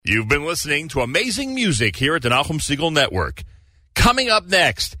You've been listening to amazing music here at the Nachum Segal Network. Coming up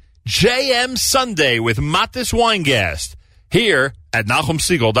next, JM Sunday with Matis Weingast here at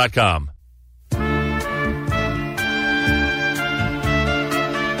NachumSegal.com.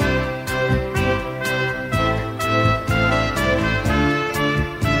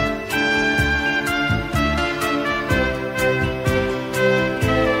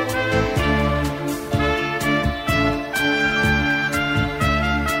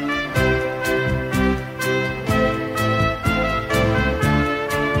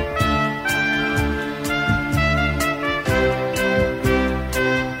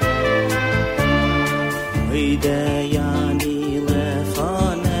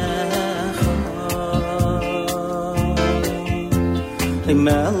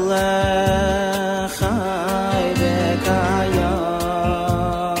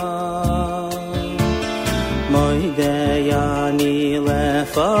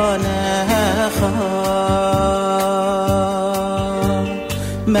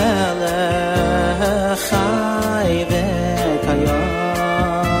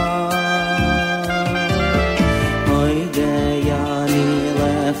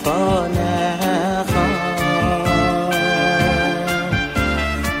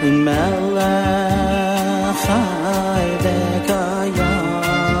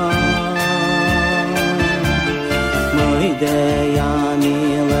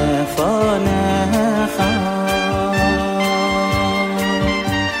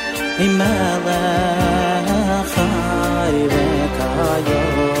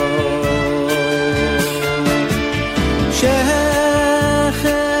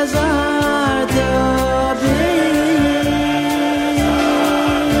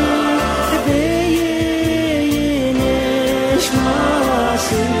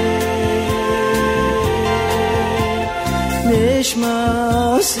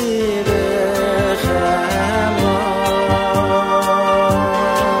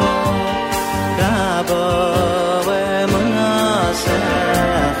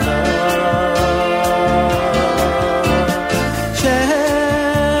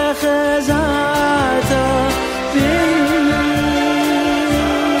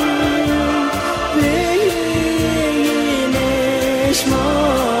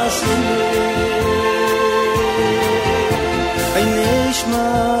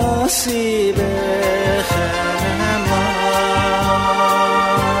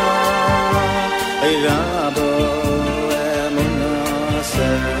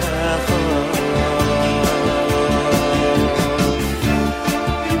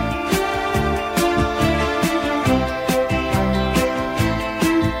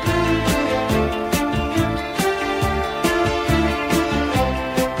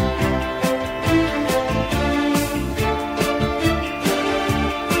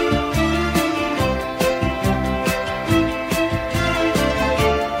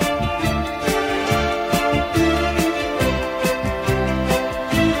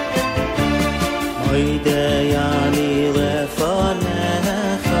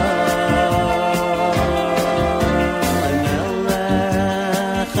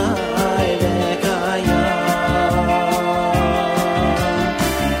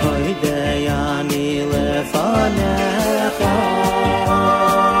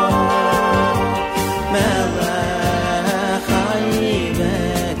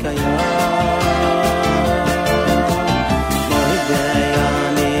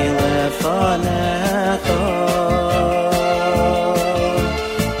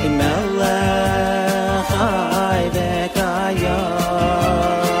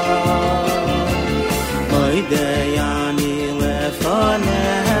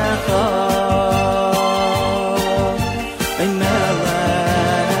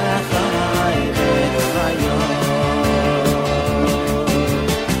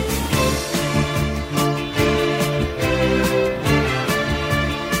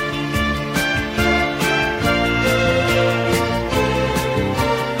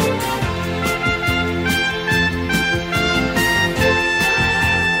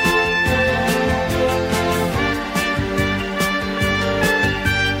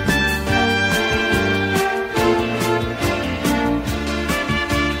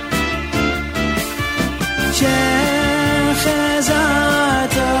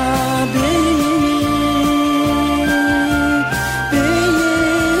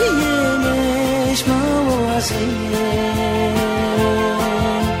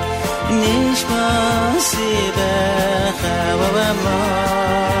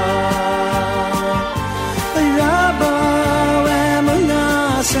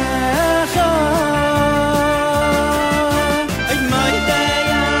 Secha, ay my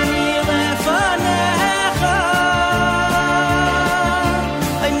day.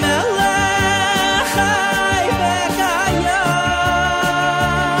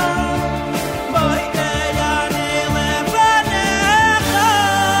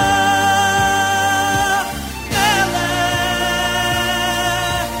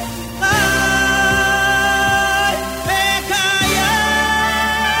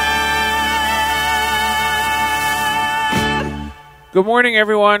 Good morning,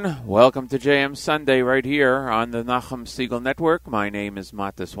 everyone. Welcome to JM Sunday right here on the Nachum Segal Network. My name is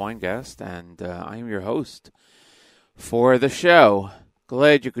Matis Weingast, and I am your host for the show.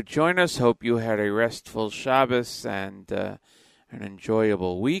 Glad you could join us. Hope you had a restful Shabbos and an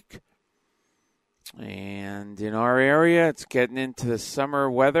enjoyable week. And in our area, it's getting into the summer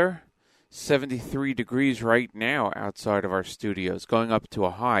weather. 73 degrees right now outside of our studios, going up to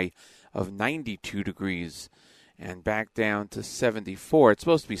a high of 92 degrees. And back down to 74. It's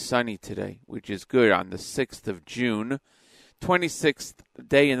supposed to be sunny today, which is good on the 6th of June. 26th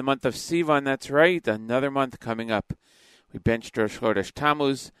day in the month of Sivan, that's right. Another month coming up. We benched Rosh Chodesh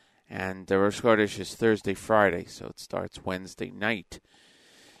Tammuz, and Rosh Chodesh is Thursday, Friday, so it starts Wednesday night.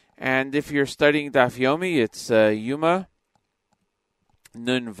 And if you're studying Daf Yomi, it's Yuma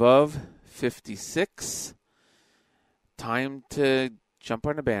Nun Vav 56. Time to jump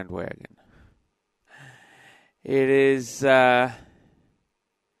on a bandwagon. There's still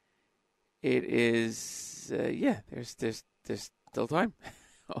time.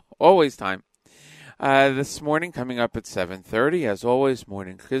 Always time. This morning, coming up at 7:30, as always,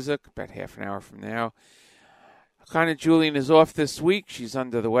 morning chizuk, about half an hour from now. Chana Julian is off this week. She's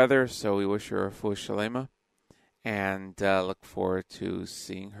under the weather, so we wish her a full shalema, and look forward to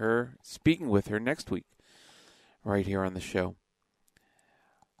speaking with her next week, right here on the show.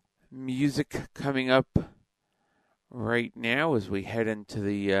 Music coming up right now as we head into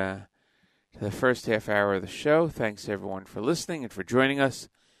the first half hour of the show. Thanks everyone for listening and for joining us.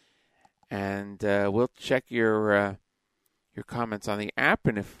 And we'll check your comments on the app,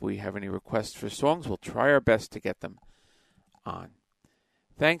 and if we have any requests for songs, we'll try our best to get them on.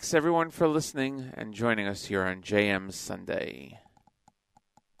 Thanks everyone for listening and joining us here on JM Sunday.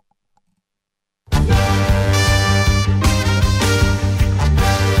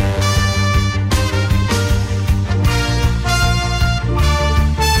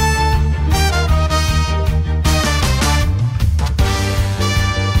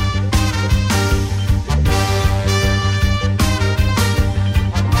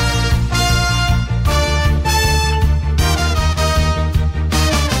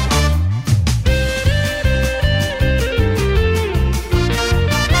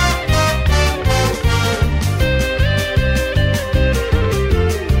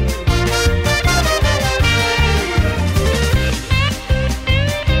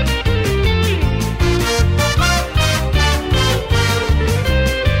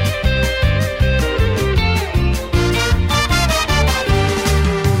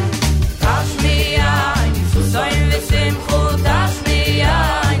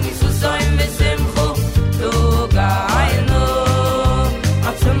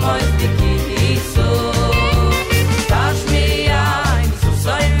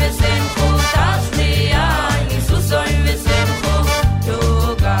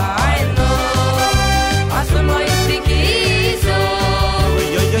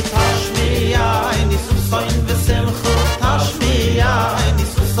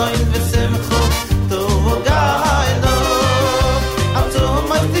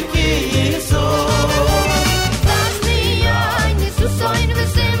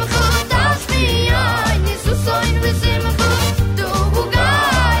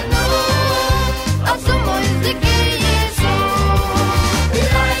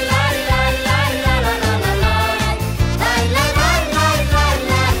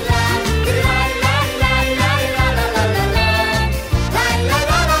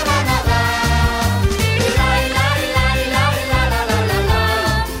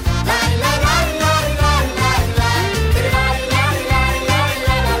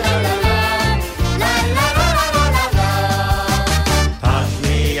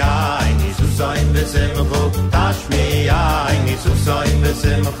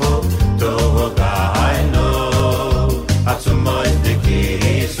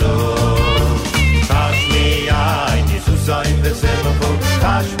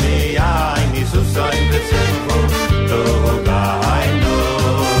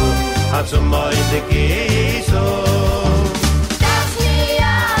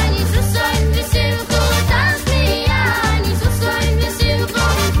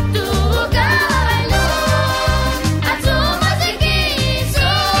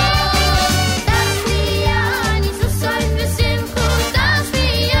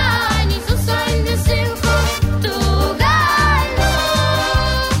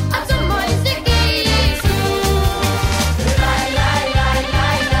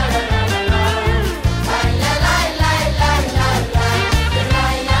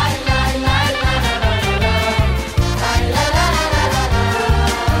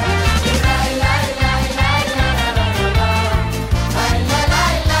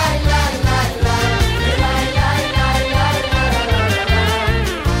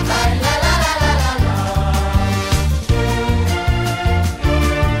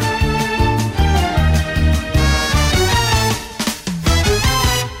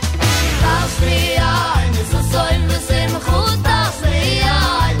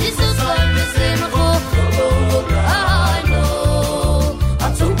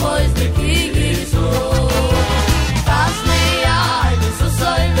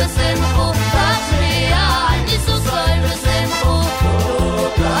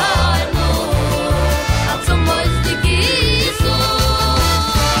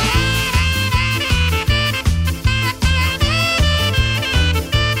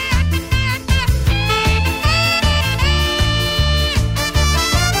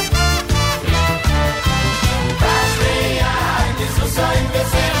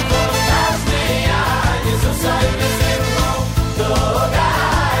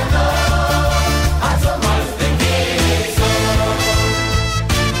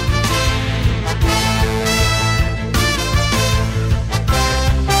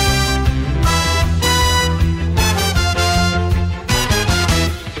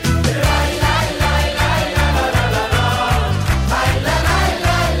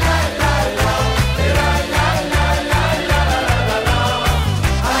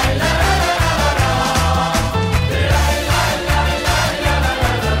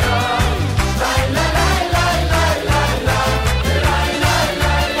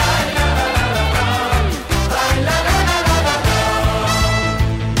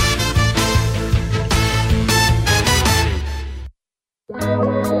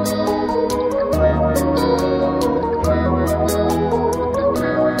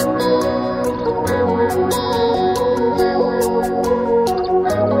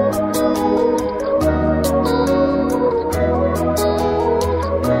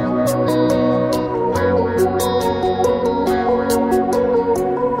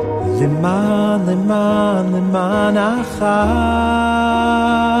 achai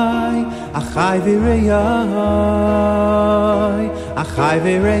achai v'reyai achai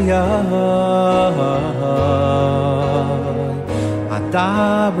v'reyai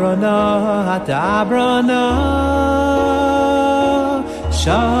adabrana adabrana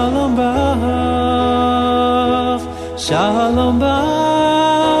shalom bach shalom bach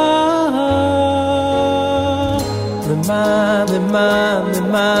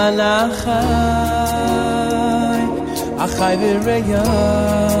leman achai achai v'reyai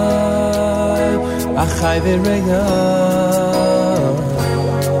achai v'reyai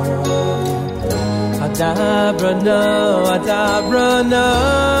adabrana adabrana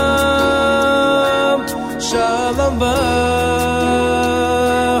shalom bach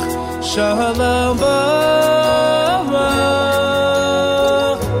shalom bach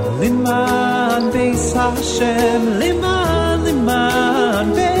liman beis Hashem liman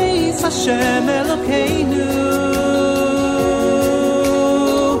beis Hashem Elokeinu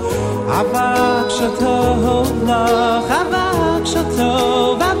avak shatov lach avak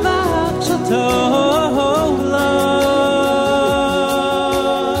shatov lach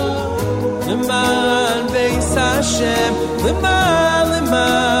liman beis Hashem liman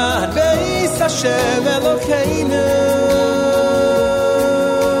beis Hashem Elokeinu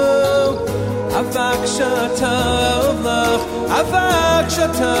avak shatov lach avak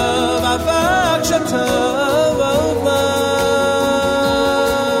shatov lach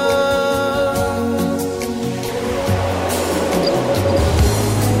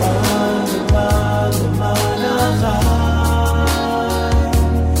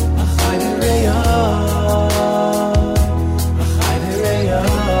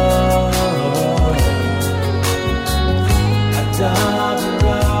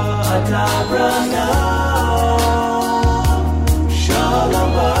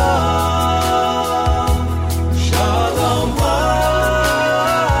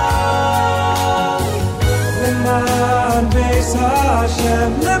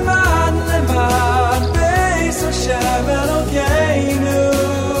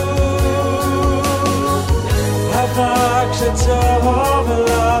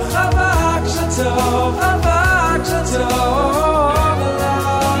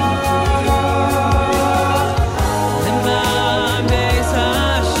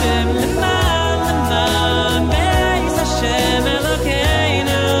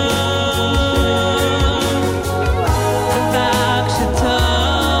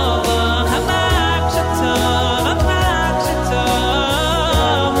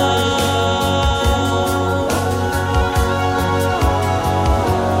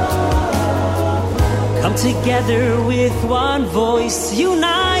Together with one voice,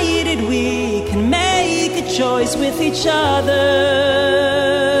 united we can make a choice with each other.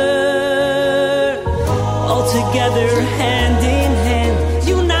 All together, hand in hand,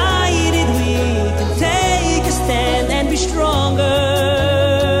 united we can take a stand and be stronger.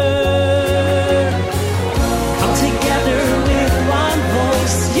 Come together with one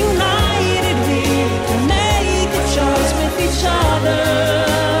voice, united we can make a choice with each other.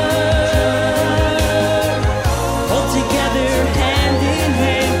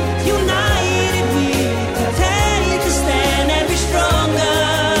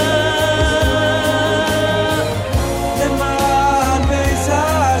 Lemon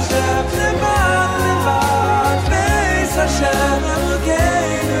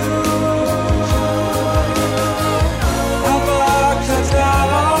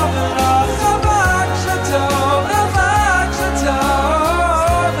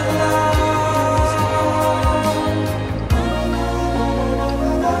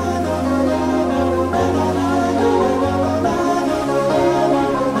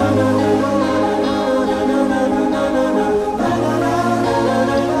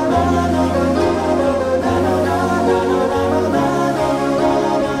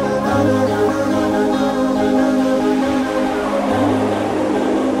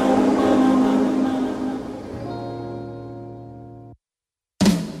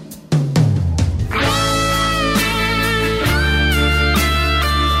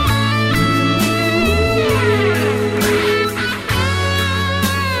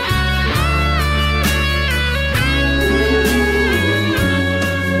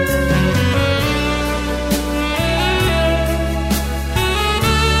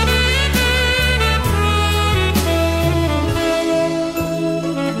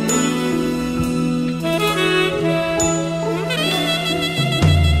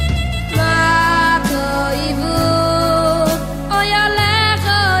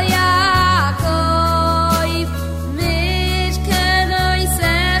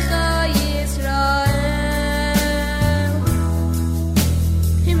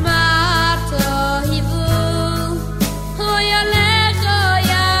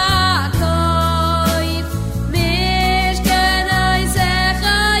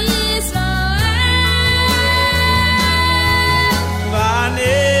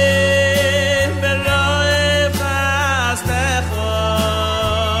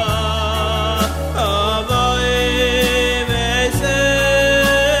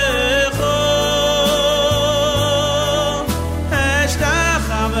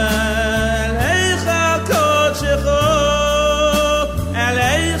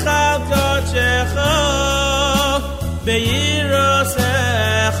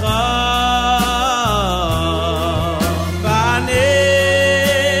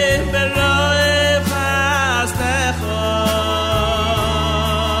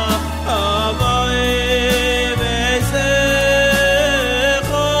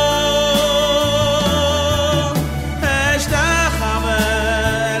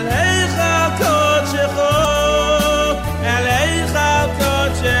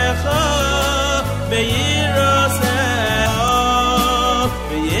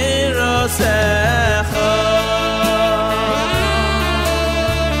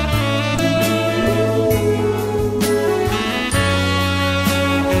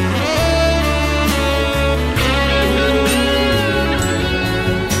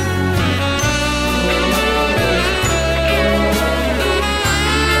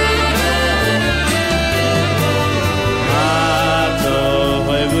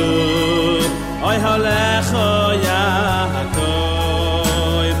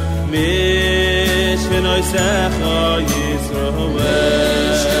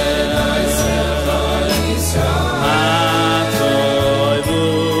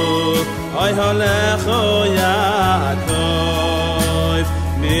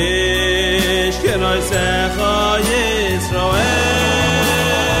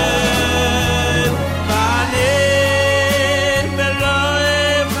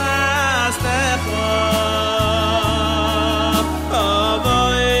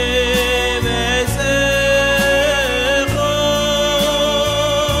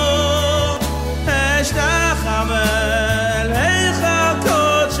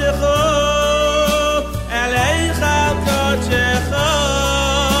Elecha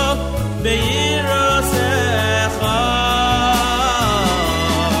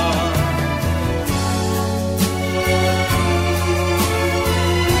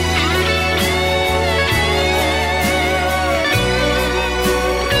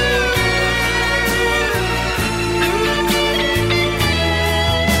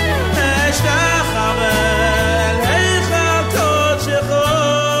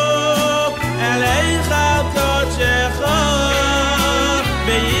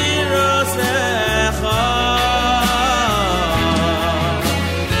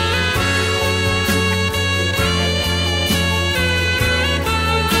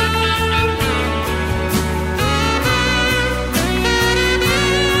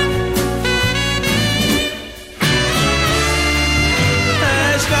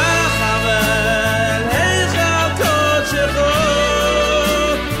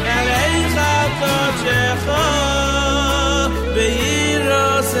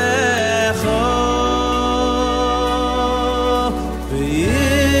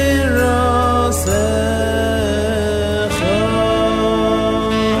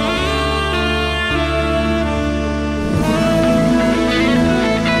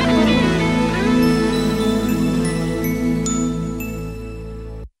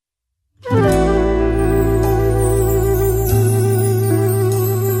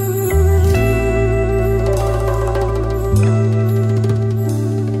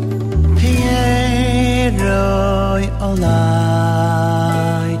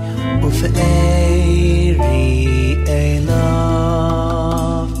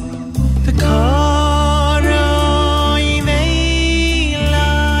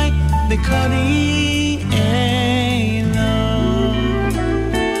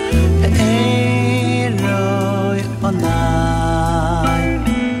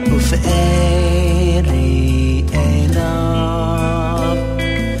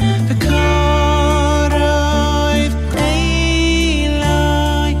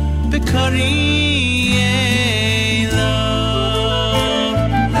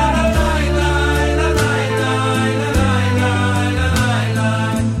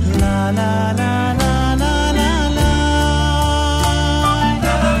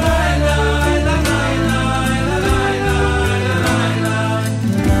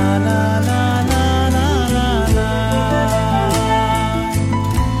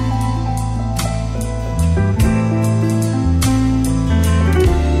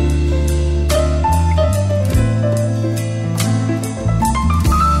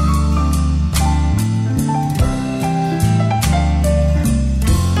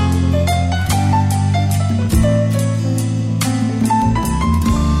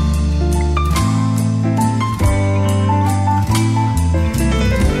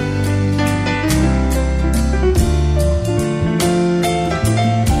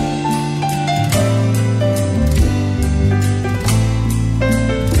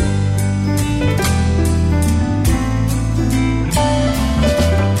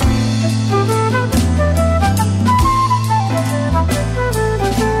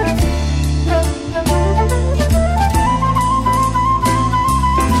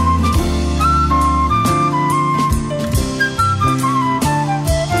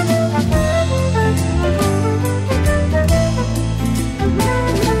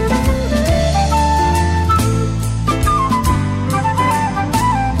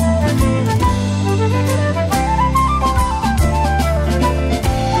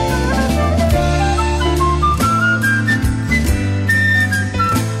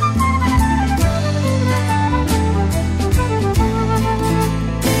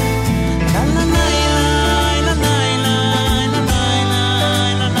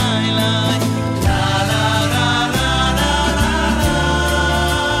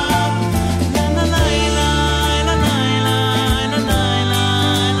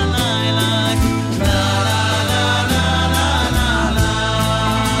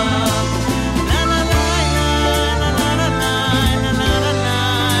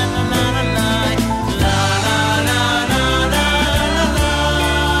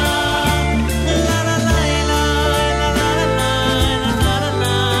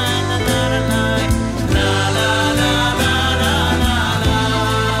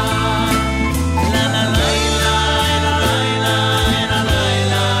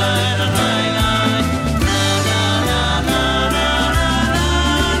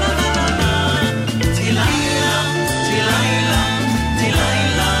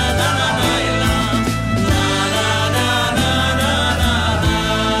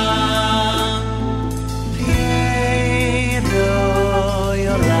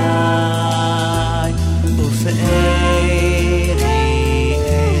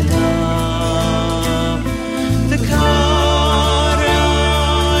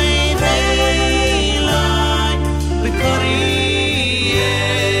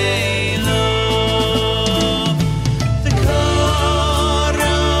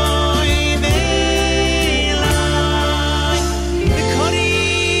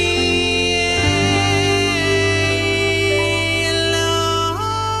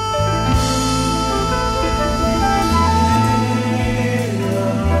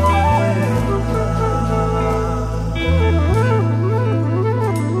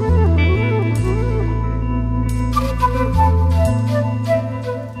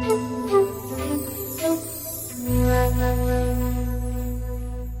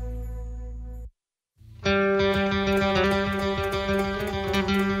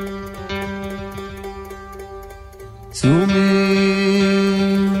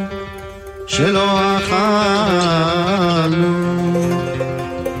שלא אכלנו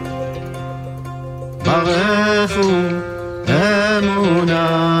ברכו אמונה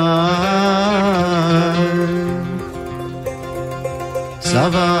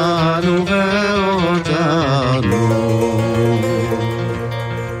שבענו ואותנו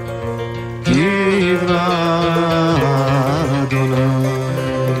דברי אדוני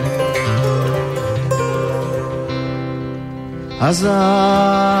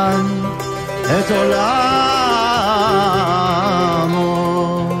אזן את עולמו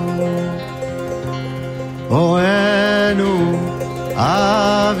אוהנו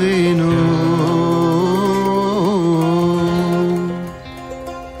אבינו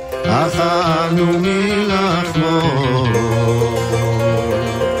אכלנו מלחמו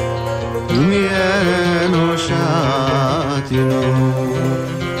וממנו שתינו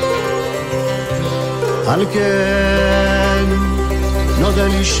על כן נודה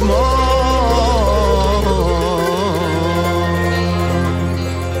לשמור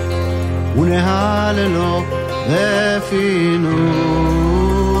ונהללו בפינו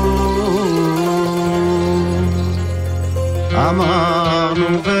אמרנו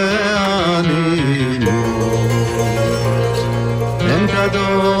וענינו אין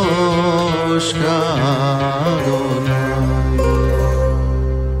קדוש כאדוני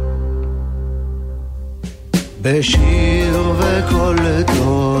בשיר וקול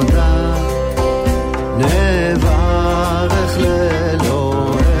תודה נברך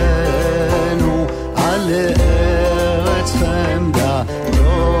לאלוהינו על ארץ חמדה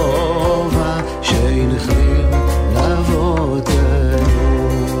טובה שהנחיל לאבותינו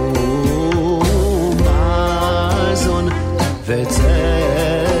מזון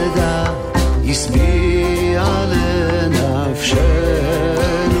וצדק השביע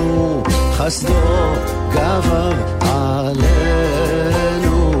לנפשנו חסדו גבר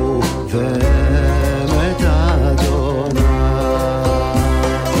עלינו ומת אדוני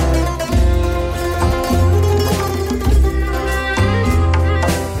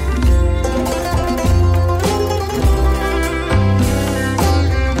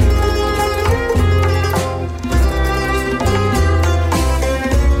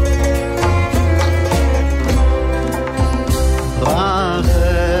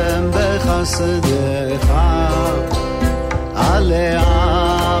רחם בחסדך על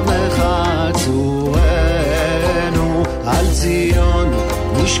עמך צורנו על ציון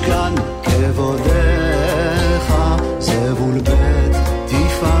משכן כבודך זבול בית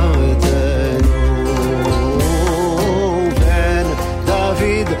תפארתנו בן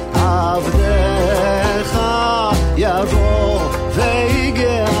דוד עבדך יבוא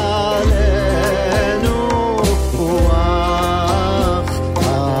ויגע עלינו רוח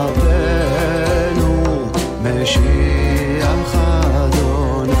אבנו משיח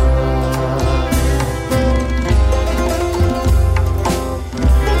אדוני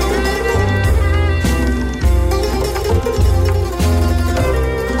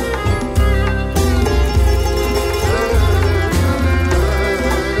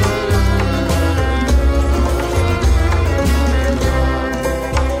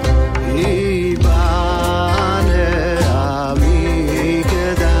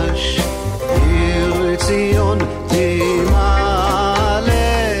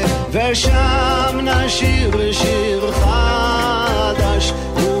ושם נשיר שיר חדש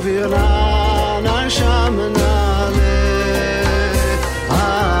וברננה שם נעלה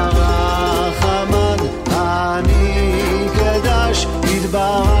הרחמן אני קדש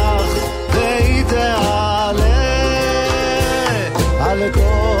יתברך ויתעלה על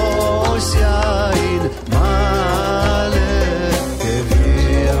כוס יין מלא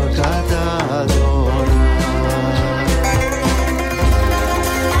כברכת אדוני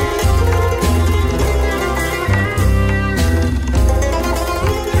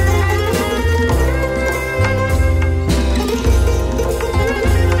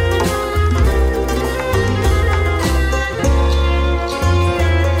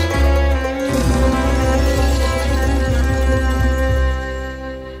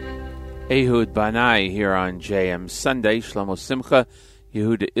Ehud Banai here on JM Sunday. Shlomo Simcha,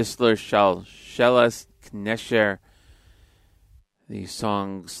 Yehuda Isler, Shal Shelas, Knesher. The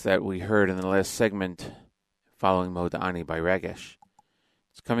songs that we heard in the last segment following Modani by Regesh.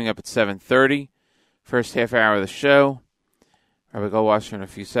 It's coming up at 7:30. First half hour of the show. Rabbi Goldwasser in a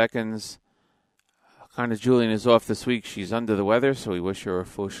few seconds. Chana Julian is off this week. She's under the weather, so we wish her a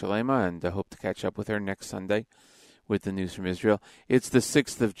full shalema and hope to catch up with her next Sunday with the news from Israel. It's the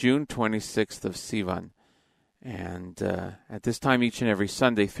 6th of June, 26th of Sivan. And at this time, each and every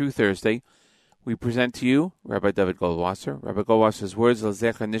Sunday through Thursday, we present to you Rabbi David Goldwasser. Rabbi Goldwasser's words,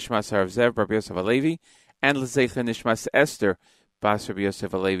 L'zecha Nishmas Harav Zev, Rabbi Yosef Alevi, and L'zecha Nishmas Esther, Bas Rabbi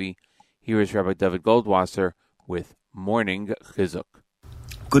Yosef Alevi. Here is Rabbi David Goldwasser with Morning Chizuk.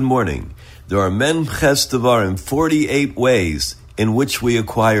 Good morning. There are Mem Ches Devarim, 48 ways in which we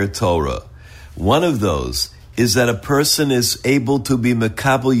acquire Torah. One of those is that a person is able to be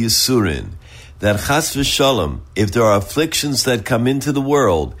Mekabel Yisurin, that Chas v'Shalom, if there are afflictions that come into the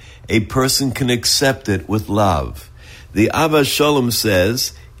world, a person can accept it with love. The Abba Shalom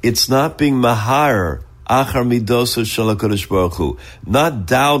says, it's not being Mahar, Achar Midos Shel HaKadosh Baruch Hu, not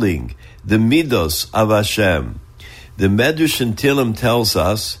doubting the Midos of Hashem. The Medrash in Tehillim tells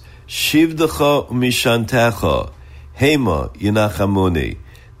us, Shivdecha u'mishantecha, Hema yinachamuni.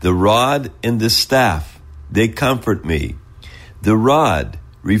 The rod and the staff, they comfort me. The rod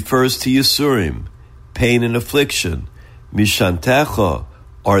refers to Yisurim, pain and affliction. Mishantecha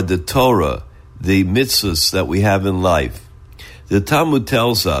are the Torah, the mitzvahs that we have in life. The Talmud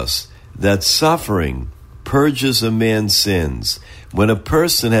tells us that suffering purges a man's sins. When a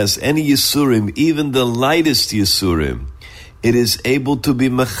person has any Yisurim, even the lightest Yisurim, it is able to be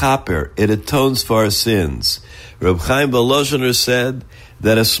mechaper. It atones for our sins. Reb Chaim Volozhiner said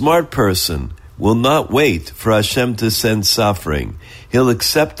that a smart person will not wait for Hashem to send suffering. He'll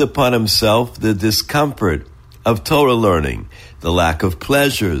accept upon himself the discomfort of Torah learning, the lack of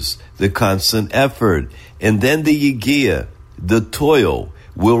pleasures, the constant effort, and then the yigiyah, the toil,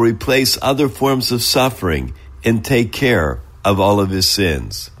 will replace other forms of suffering and take care of all of his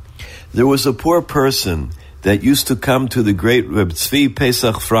sins. There was a poor person that used to come to the great Reb Tzvi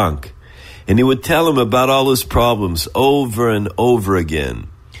Pesach Frank, and he would tell him about all his problems over and over again.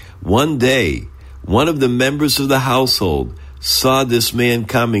 One day, one of the members of the household saw this man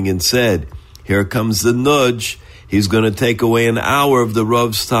coming and said, here comes the nudge, he's going to take away an hour of the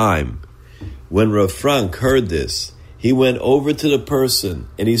Rav's time. When Rav Frank heard this, he went over to the person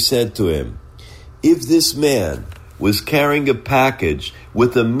and he said to him, if this man was carrying a package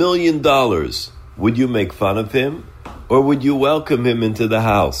with $1 million, would you make fun of him or would you welcome him into the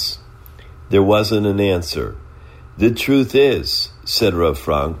house? There wasn't an answer. The truth is, said Rav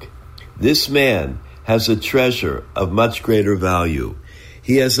Frank, this man has a treasure of much greater value.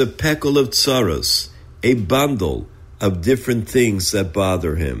 He has a pekel of tsaros, a bundle of different things that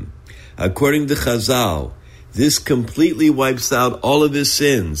bother him. According to Chazal, this completely wipes out all of his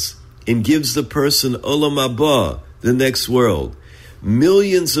sins and gives the person olam haba, the next world.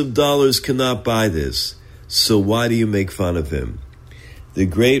 Millions of dollars cannot buy this, so why do you make fun of him? The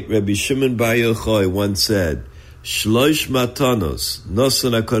great Rabbi Shimon Bar Yochai once said, Shlosh matanos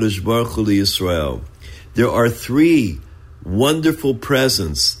nosan HaKadosh Baruch Hu Yisrael. There are 3 wonderful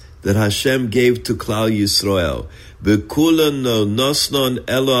presents that Hashem gave to Klal Yisrael. Bekulan no nosnon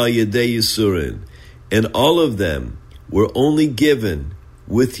elo yedei Yisurin. And all of them were only given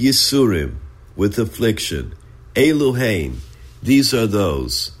with Yisurim, with affliction. Eluhain, these are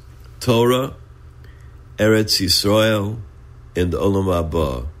those: Torah, Eretz Yisrael, and Olam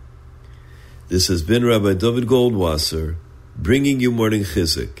Haba. This has been Rabbi David Goldwasser, bringing you Morning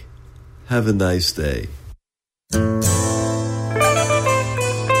Chizuk. Have a nice day.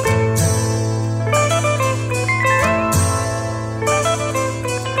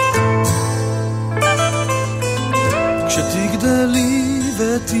 כשתגדלי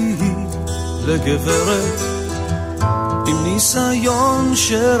ותהי לגברת עם ניסיון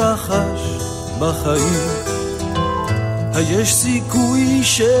שרחש בחיים, היש סיכוי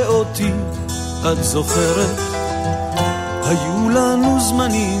שאותי את זוכרת, היו לנו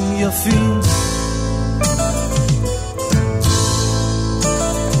זמנים יפים.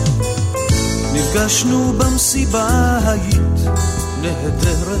 נפגשנו במסיבה, היית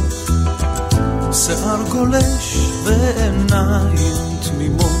נהדרת, שיער גולש ועיניים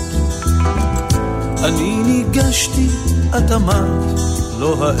תמימות. אני ניגשתי, את אמרת,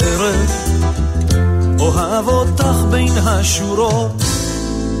 לא הערב, אוהב אותך בין השורות.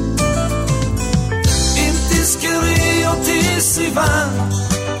 אם תזכרי אותי סיוון,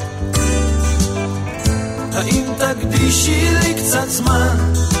 האם תקדישי לי קצת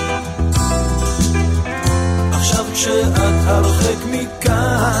זמן? עכשיו כשאת הרחק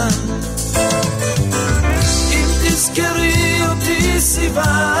מכאן, אם תזכרי אותי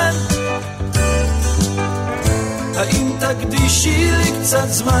סיוון, האם תקדישי לי קצת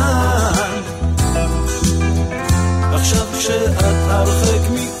זמן? עכשיו כשאת הרחק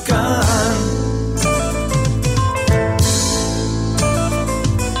מכאן,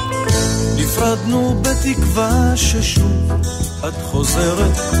 נפרדנו בתקווה ששוב את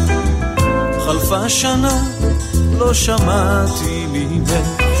חוזרת, חלפה שנה לא שמעתי ממך,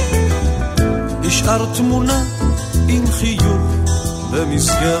 נשאר תמונה עם חיוך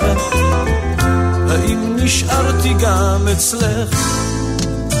במסגרת, האם נשארתי גם אצלך?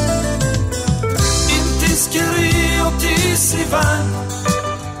 אם תזכרי אותי סיוון,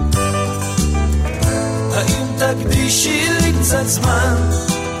 האם תקדישי לי קצת זמן?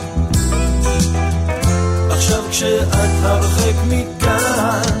 עכשיו כשאת הרחק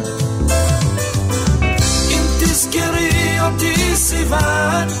מכאן, אם תזכרי אותי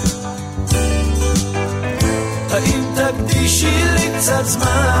סיוון, האם תקדישי לי קצת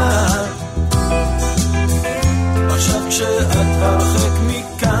זמן? עכשיו כשאת הרחק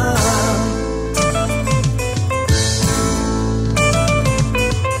מכאן,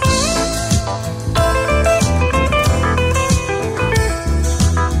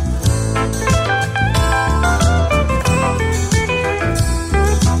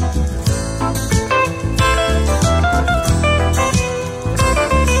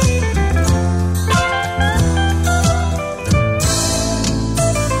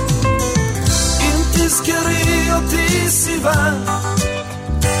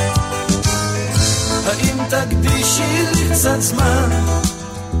 האם תקדישי לי קצת זמן?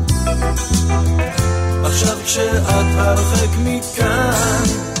 עכשיו כשאת הרחק מכאן,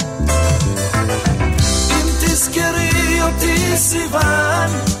 אם תזכרי אותי סיוון,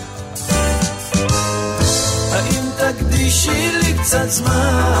 האם תקדישי לי קצת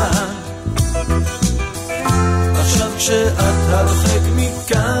זמן? עכשיו כשאת הרחק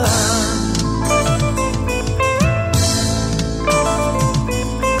מכאן,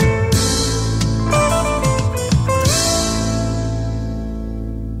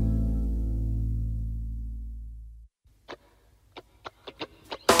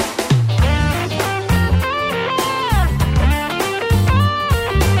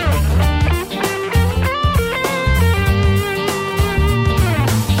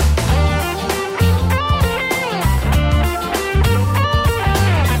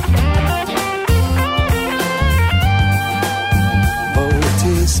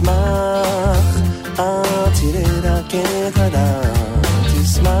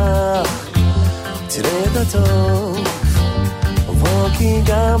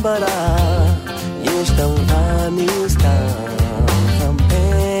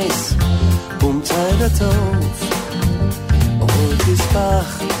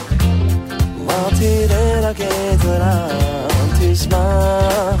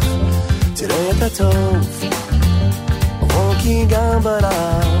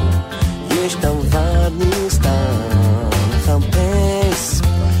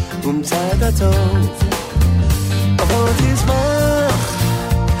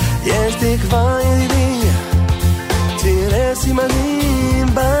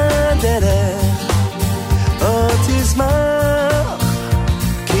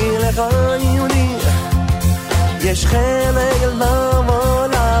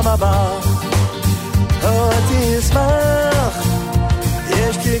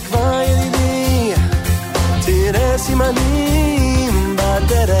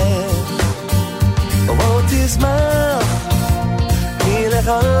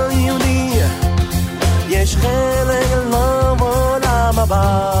 יש חלק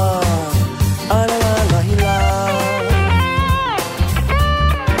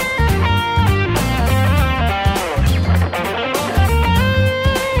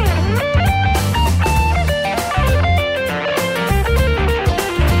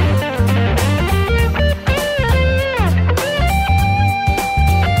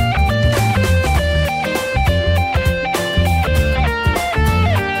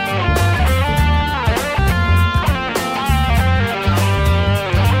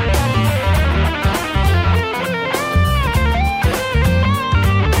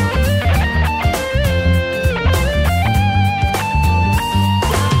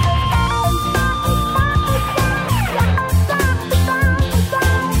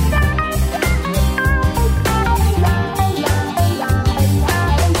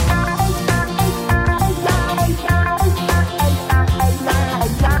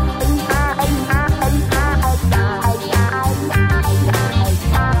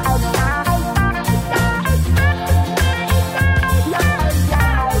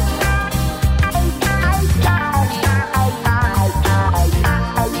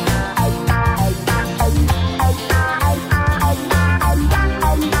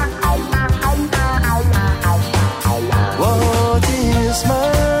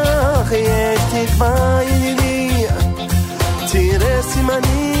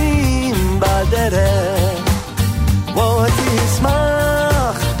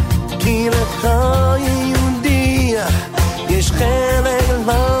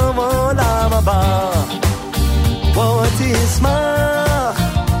לעולם הבא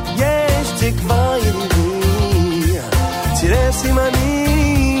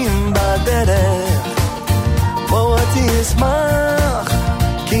דרך בוא תשמח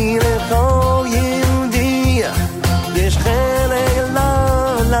כי לכל יהודי יש חלק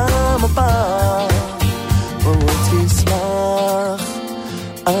לעולם הבא בוא תשמח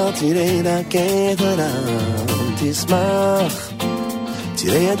אל תראה רק את העולם תשמח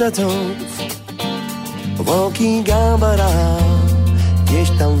תראה את הטוב בוא כי גם ברע יש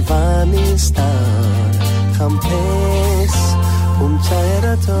תלווה נסתר חמפש ומצא את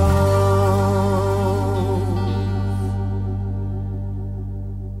הטוב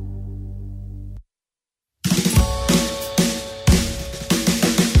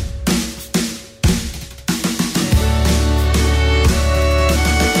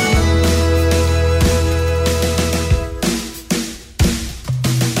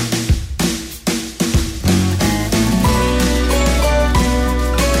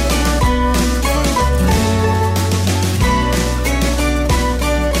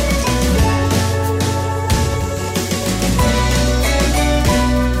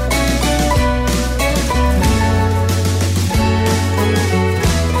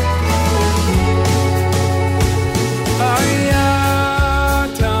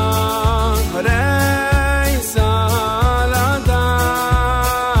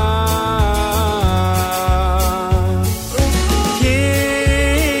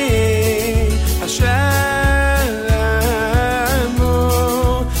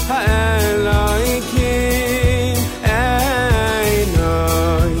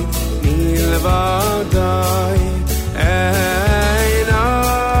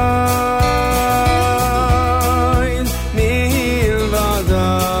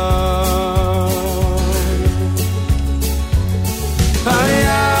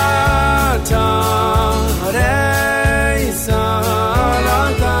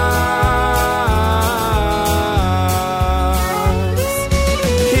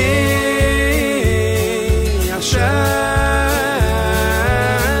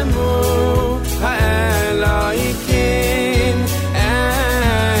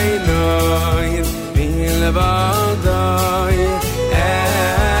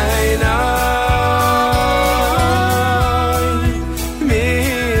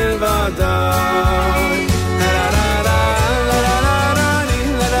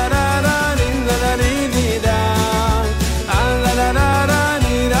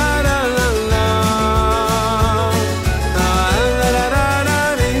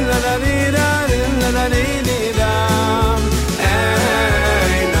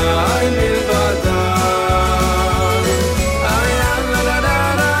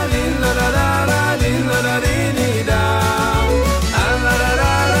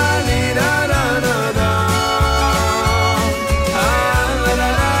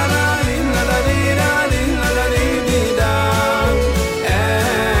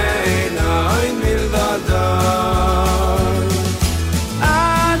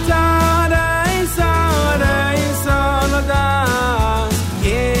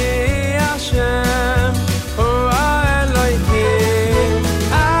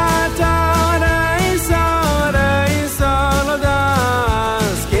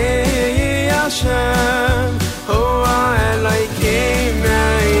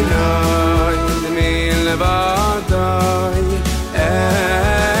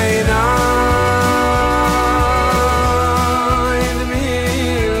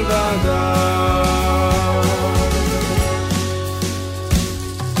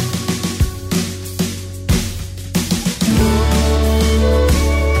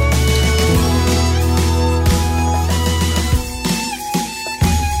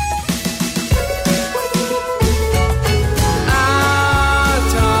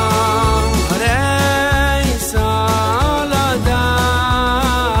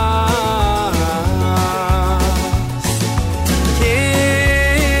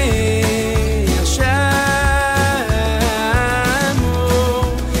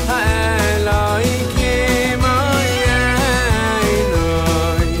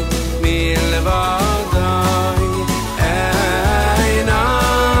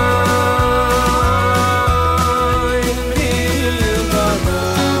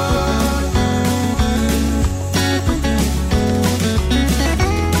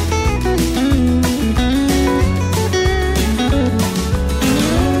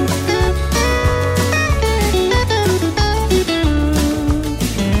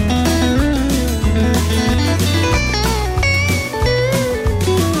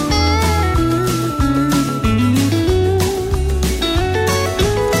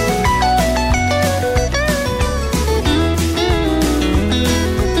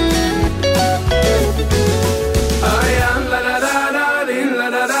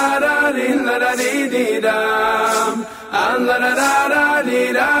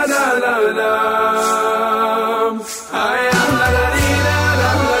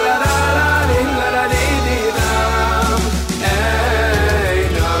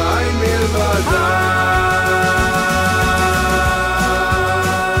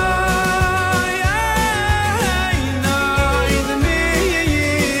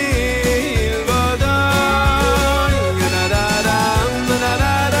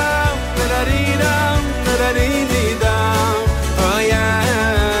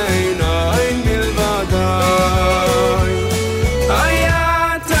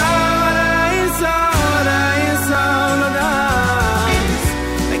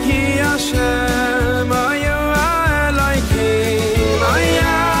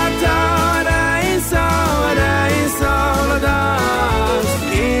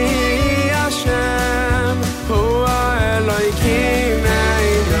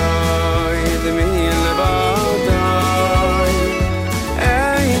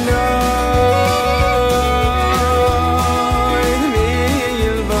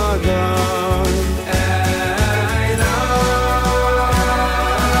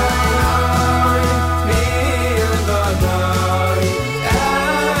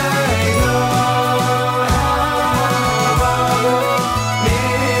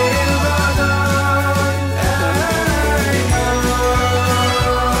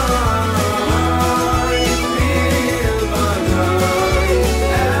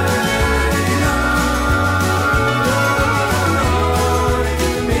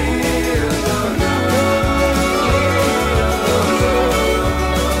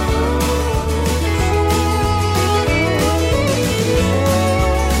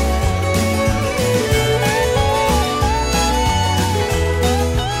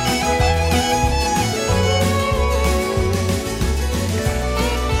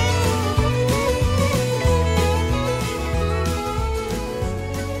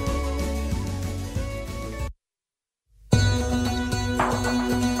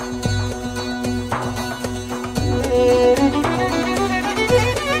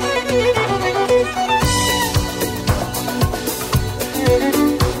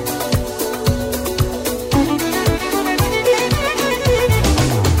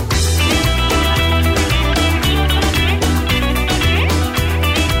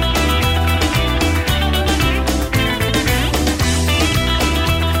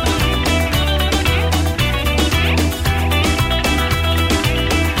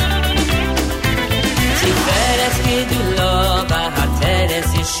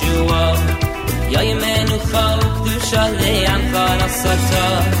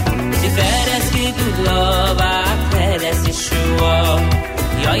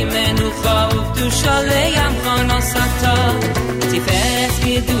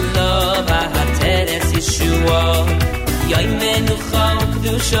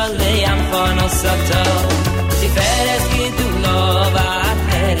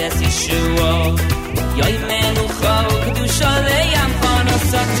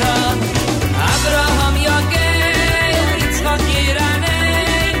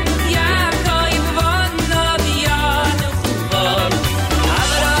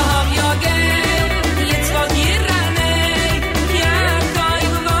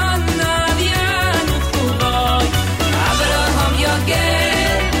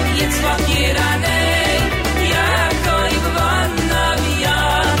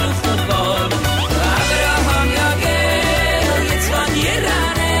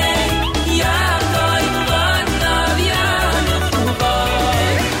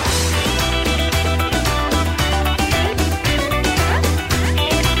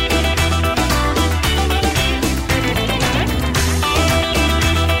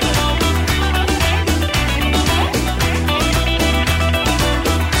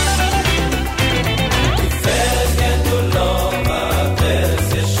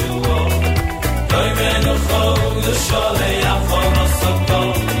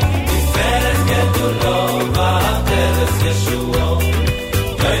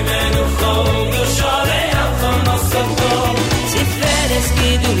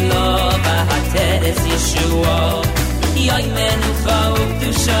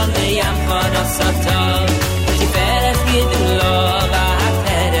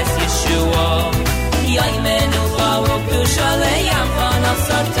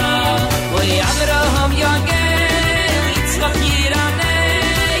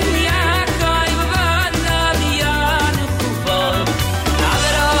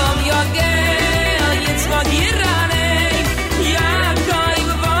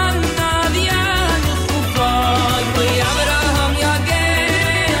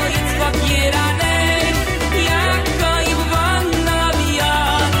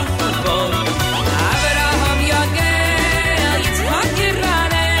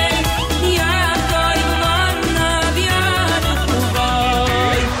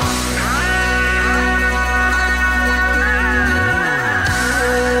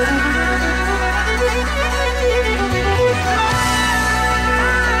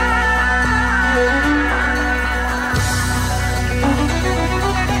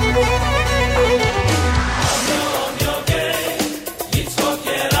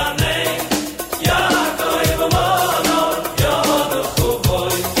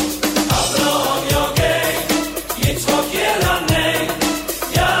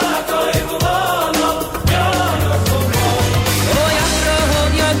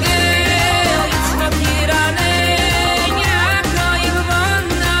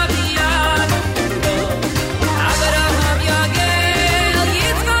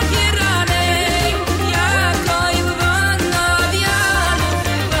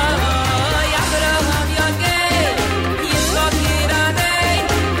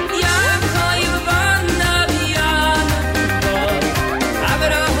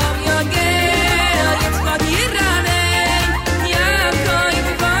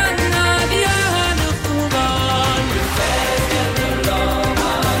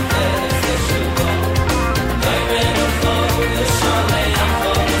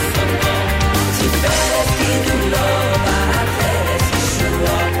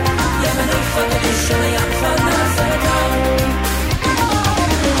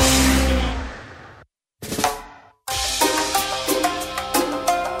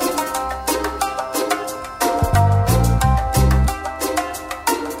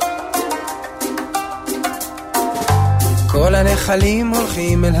הנחלים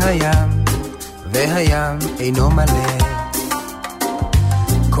הולכים אל הים, והים אינו מלא.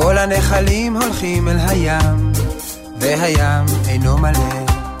 כל הנחלים הולכים אל הים, והים אינו מלא.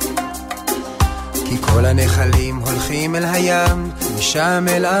 כי כל הנחלים הולכים אל הים, משם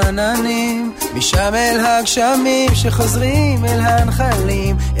אל עננים, משם אל הגשמים שחוזרים אל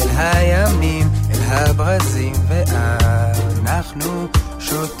הנחלים, אל הימים, אל הברזים, ואנחנו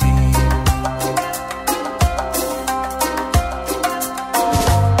שותים.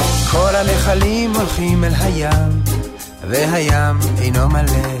 כל הנחלים הולכים אל הים, והים אינו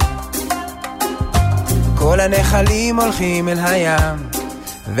מלא. כל הנחלים הולכים אל הים,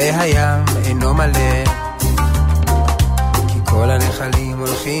 והים אינו מלא. כי כל הנחלים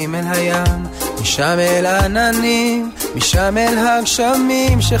הולכים אל הים, משם אל העננים, משם אל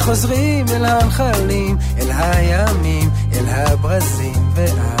הגשמים שחוזרים אל הנחלים, אל הימים, אל הברזים,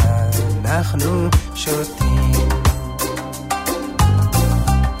 ואנחנו שותים.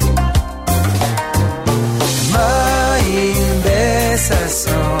 מים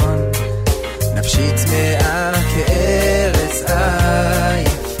בססון, נפשי צמאה כארץ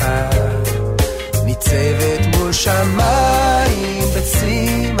עייפה, ניצבת מול שמיים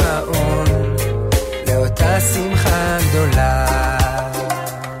בצמאון, לאותה שמחה גדולה.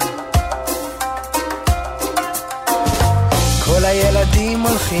 כל הילדים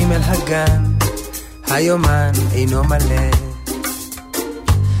הולכים אל הגן, היומן אינו מלא.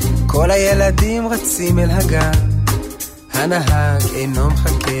 כל הילדים רצים אל הגן, הנהג אינו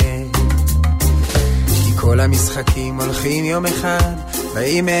מחכה. כי כל המשחקים הולכים יום אחד,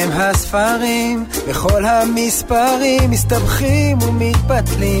 באים מהם הספרים, וכל המספרים מסתבכים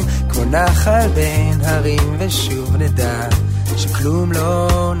ומתפתלים, כמו נחל בין הרים, ושוב נדע שכלום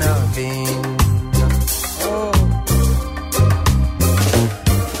לא נבין.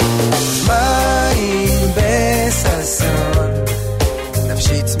 מים בססון,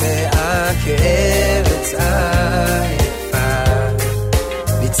 נפשי צמאה כארץ עייפה,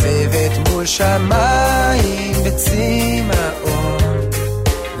 ניצבת מול שמיים בצמאון,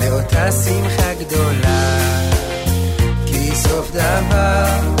 לאותה שמחה גדולה. כי סוף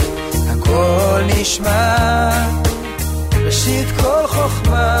דבר הכל נשמע, ראשית כל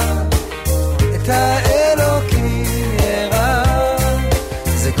חוכמה את האלוקים ירא.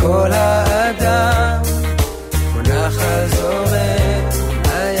 זה כל האדם כמו נחל זורם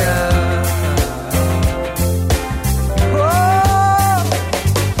הים.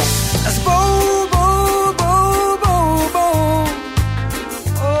 אז בואו בואו בואו בואו בואו,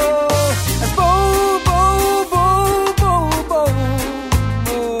 אז בואו בואו בואו בואו בואו,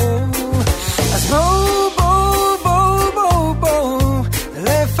 אז בואו בואו בואו בואו בואו,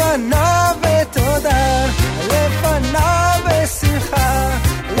 לפניו בתודה, לפניו בשמחה,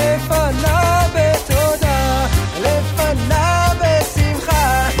 לפניו בתודה, לפניו בשמחה,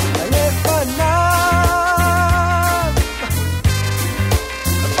 לפניו.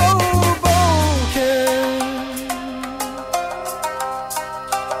 בואו בואו כן.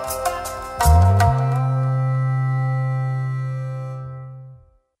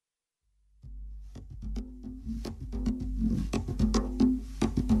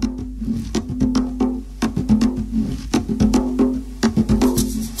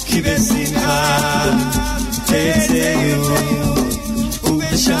 כי בשמחה תצאו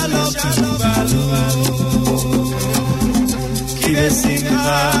ובשלום תובלו, כי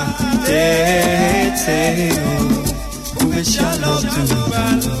בשמחה תצאו ובשלום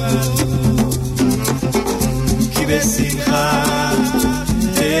תובלו, כי בשמחה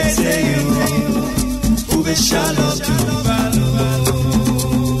תצאו ובשלום תובלו,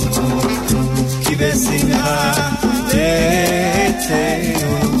 כי בשמחה תצאו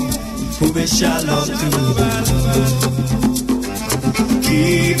ובשלום תובלו,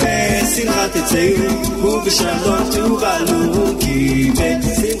 כי בשמחה תצאו ובשלום תובלו, כי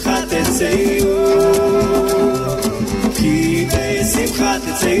בשמחה תצאו, כי בשמחה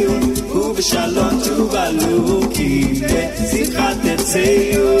תצאו ובשלום תובלו, כי בשמחה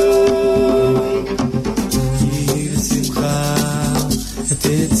תצאו, כי בשמחה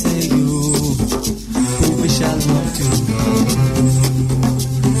תצאו ובשלום תובלו,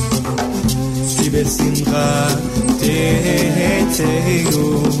 כי בשמחה תצאו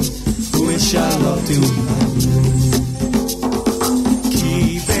ובשלום תובלו,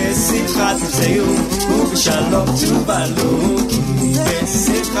 כי בשמחה תצאו ובשלום תובלו, כי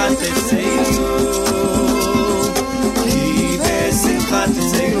בשמחה תצאו, כי בשמחה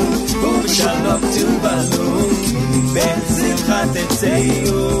תצאו ובשלום תובלו, כי בשמחה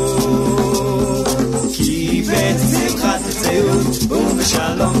תצאו, כי בשמחה תצאו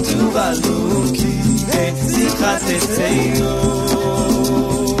ובשלום תובלו, כי בשמחה תצאו.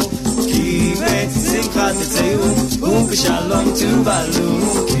 תצאו ובשלום תובלו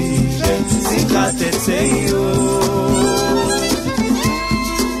כי בשמחה תצאו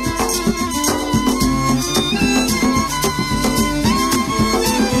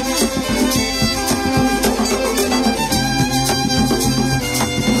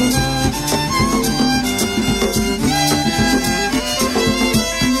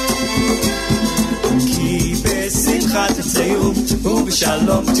תצאו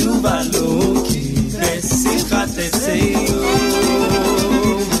ובשלום תובלו כי בשמחה תצאו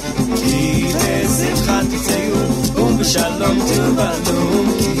כי בשמחה תצאו ובשלום תובלו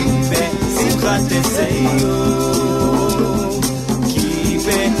כי בשמחה תצאו כי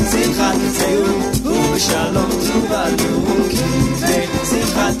בשמחה תצאו ובשלום תובלו כי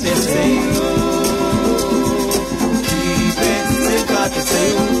בשמחה תצאו כי בשמחה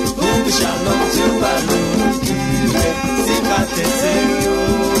תצאו ובשלום תובלו שמחה תצאו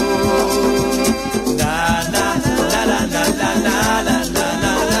לה לה לה לה לה לה לה לה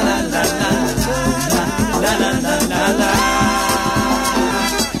לה לה לה לה לה לה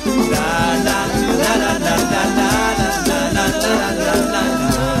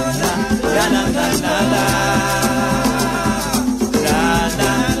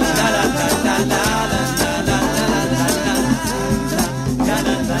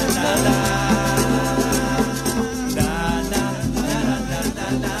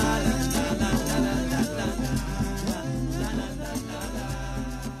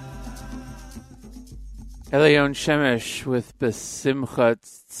Elion Shemesh with Besimcha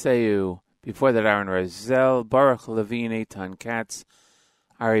Tseu. Before that, Aaron Razel, Baruch Levine, Eitan Katz,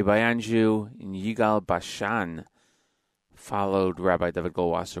 Ari Bayanju, and Yigal Bashan. Followed Rabbi David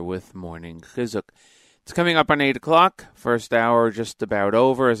Goldwasser with Morning Chizuk. It's coming up on 8 o'clock. First hour just about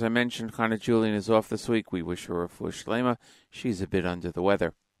over. As I mentioned, Chana Julian is off this week. We wish her a full shlema. She's a bit under the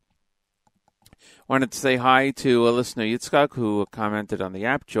weather. Wanted to say hi to a listener, Yitzchak, who commented on the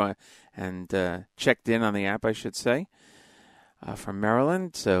app and checked in on the app, I should say, from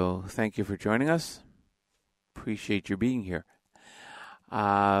Maryland. So thank you for joining us. Appreciate your being here.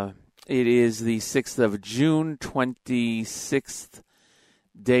 It is the 6th of June, 26th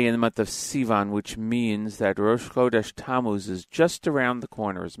day in the month of Sivan, which means that Rosh Chodesh Tammuz is just around the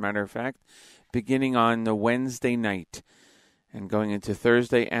corner. As a matter of fact, beginning on the Wednesday night and going into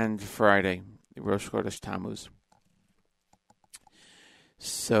Thursday and Friday, Rosh Chodesh Tammuz.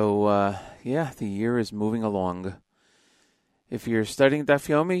 So, the year is moving along. If you're studying Daf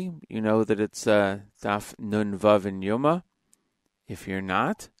Yomi, you know that it's Daf Nun Vav and Yoma. If you're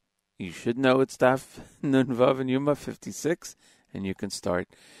not, you should know it's Daf Nun Vav and Yoma 56, and you can start.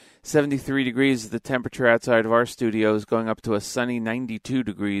 73 degrees is the temperature outside of our studios, going up to a sunny 92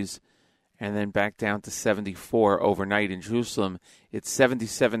 degrees, and then back down to 74 overnight in Jerusalem. It's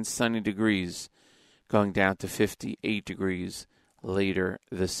 77 sunny degrees, going down to 58 degrees later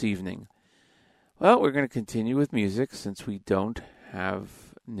this evening. Well, we're going to continue with music since we don't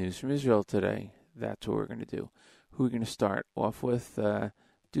have news from Israel today. That's what we're going to do. Who are we going to start off with?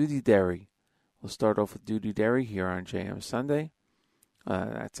 Dudi Derry. We'll start off with Dudi Derry here on JM Sunday.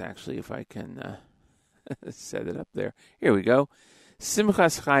 That's actually if I can set it up there. Here we go.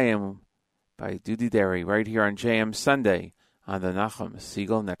 Simchas Chaim by Dudi Derry right here on JM Sunday on the Nachum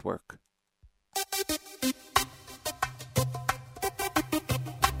Segal Network.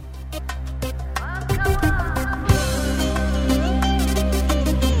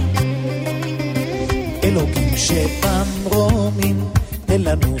 אלוקים שבמרומים, תן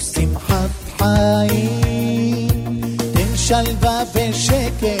לנו שמחת חיים, תן שלווה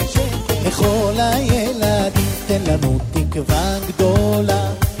ושקט לכל הילדים, תן לנו תקווה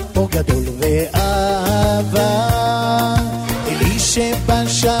גדולה, אור גדול ואהבה. אלי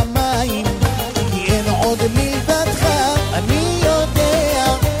שבשמיים, כי אין עוד מלבדך, אני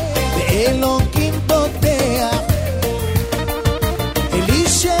יודע, ואלוקים פותח. אלי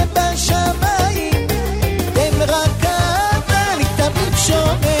שבשמיים,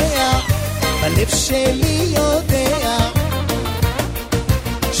 שומע, בלב שלי יודע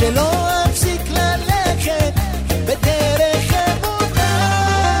שלא אפסיק ללכת בדרך אמונה.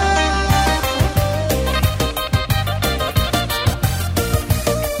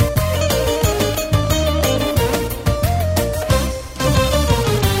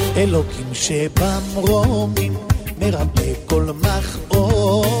 אלוקים שבמרומים מרפא כל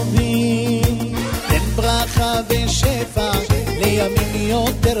מכאובים, תן ברכה ושפע לימים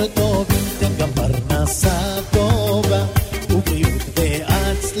יותר טובים, תן גם פרנסה טובה ובריאות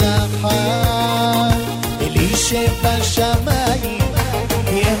והצלחה. אלי שבשמיים,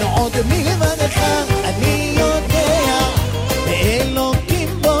 אין עוד מלבדך, אני יודע,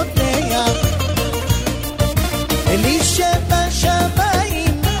 ואלוקים בוטח.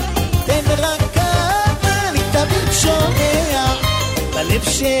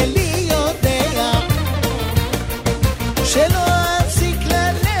 שלי יודע שלא אפסיק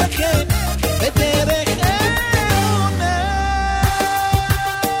ללכת בדרך אמונה.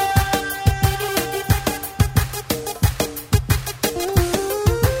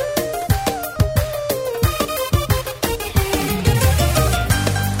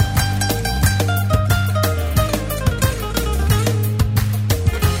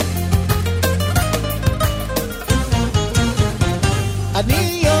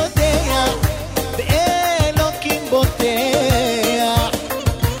 אני יודע באלוקים בוטח,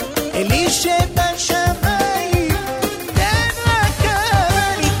 אלי שבשמיים תן רק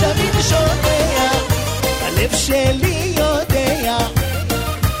אני תמיד שומע. הלב שלי יודע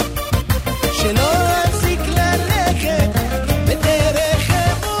שלא אפסיק ללכת בדרך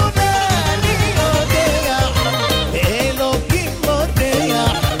אמונה. אני יודע באלוקים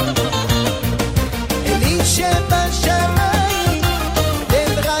בוטח, אלי שבשמיים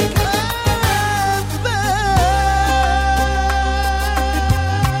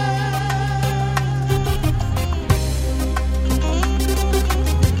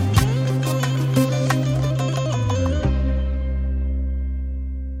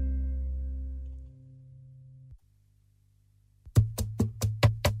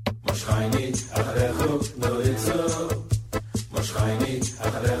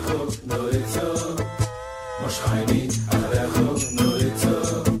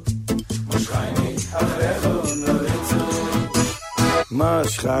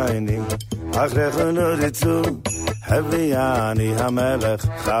משחיינים אחריך נוריצו הביאני המלך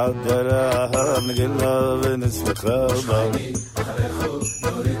חדרה נגלה ונספחה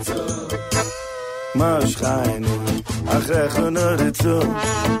משחיינים אחריך נוריצו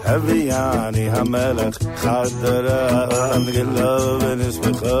הביאני המלך חדרה נגלה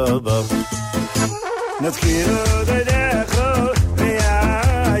ונספחה נזכירו דרכו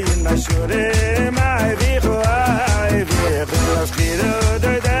ויין משורים אביכו נזכירו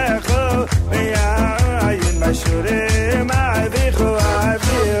דרכו ויין משורים אביכו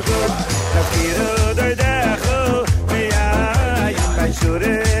נזכירו דרכו ויין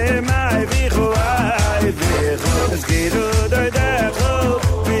משורים אביכו נזכירו דרכו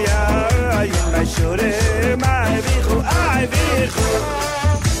ויין משורים אביכו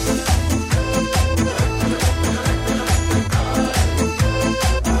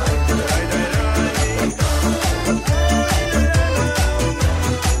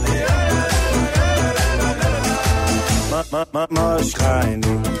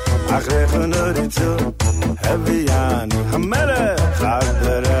משחיינים אחריך נוריצו הביאני המלך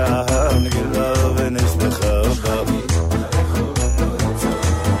חדרה נגלה ונספחה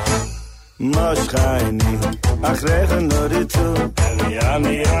משחיינים אחריך נוריצו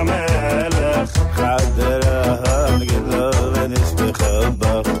הביאני המלך חדרה נגלה ונספחה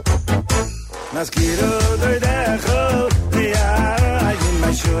נזכירו דרכו ויין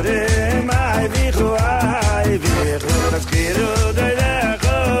משורים אביכו נזכירו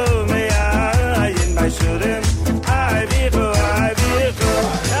דרכו ויין משורים אביכו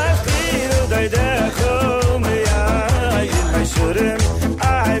נזכירו דרכו ויין משורים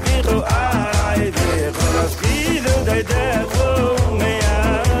אביכו נזכירו דרכו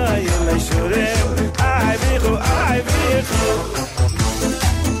ויין משורים אביכו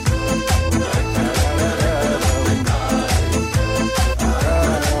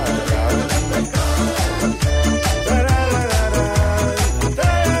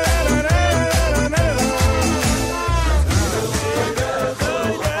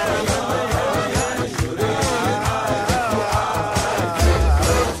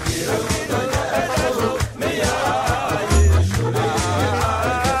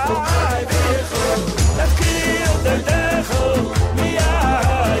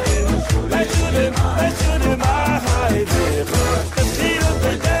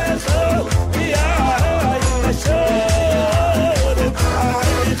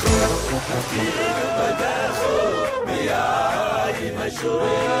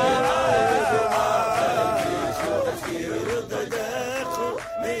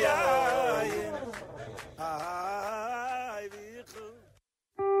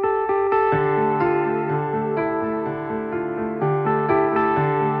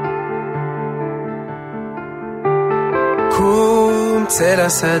קום צא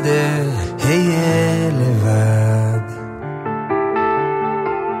לשדה, היה לבד.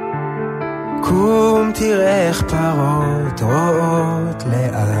 קום תראה איך פרות רואות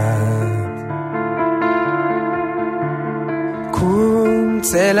לאט. קום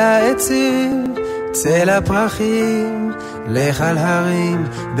צא לעצים, צא לפרחים, לך על הרים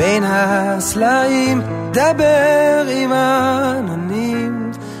בין הסלעים, דבר עם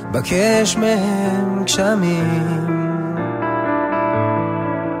העננים, בקש מהם גשמים.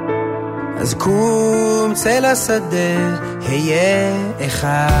 אז קום צא לשדה, היה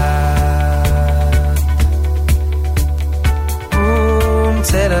אחד. קום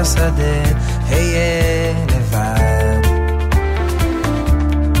צא לשדה, היה לבד.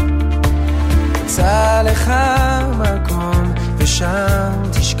 צא לך מקום ושם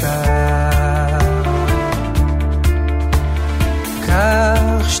תשכח.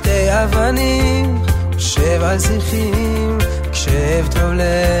 קח שתי אבנים, שב על זיכים, שב טוב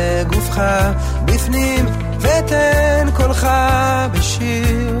לגופך בפנים, ותן קולך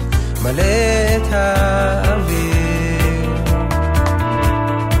בשיר מלא את האוויר.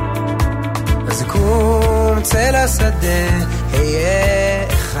 אז קום צא לשדה, היה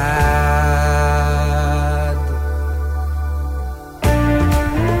אחד.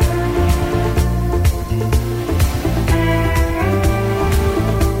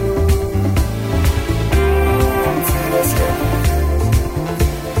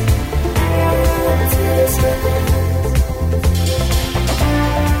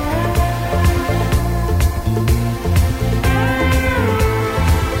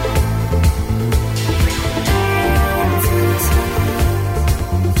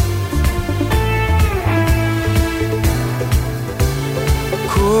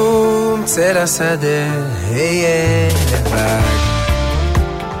 צא לשדה, היה לבד.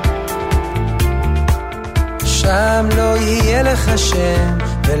 שם לא יהיה לך שם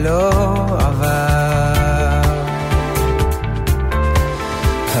ולא עבר.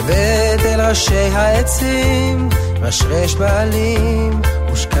 כבד אל ראשי העצים, רשרש בעלים,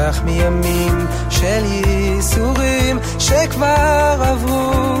 ושכח מימים של ייסורים שכבר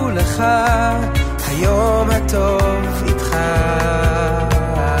עברו לך. היום הטוב איתך.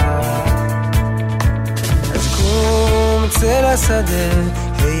 צא לשדה,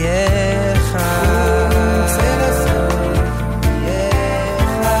 היה אחד. צא לשדה, היה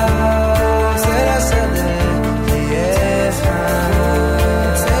אחד. צא לשדה, היה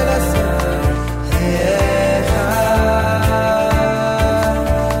אחד. צא לשדה, היה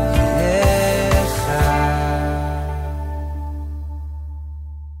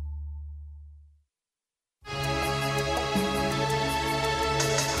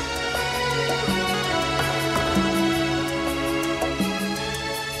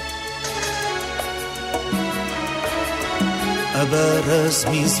אבא רז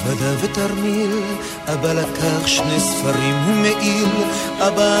מזוודה ותרמיל, אבא לקח 2 ספרים ומעיל,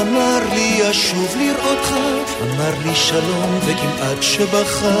 אבא אמר לי אשוב לראותך, אמר לי שלום וכמעט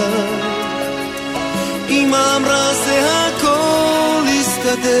שבכה. אמא אמרה זה הכל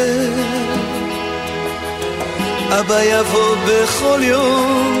יסתדר, אבא יבוא בכל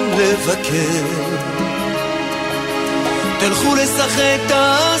יום לבקר. תלכו לשחק,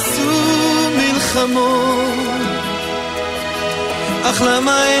 תעשו מלחמות, אך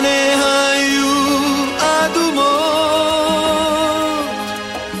למה עיניה היו אדומות?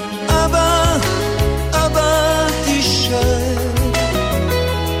 אבא, אבא תישאר,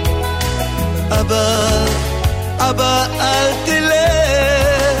 אבא, אבא אל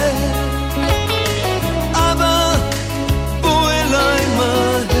תלך, אבא בוא אליי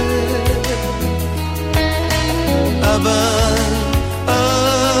מהר, אבא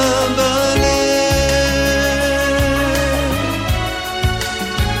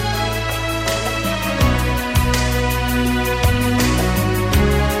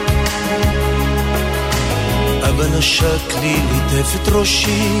נשק לי, ליטף את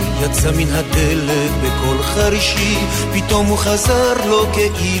ראשי, יצא מן הדלת בקול חרישי, פתאום הוא חזר לו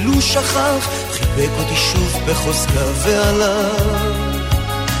כאילו שכח, חיבק אותי שוב בחוזקה והלך.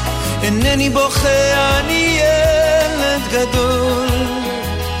 אינני בוכה, אני ילד גדול,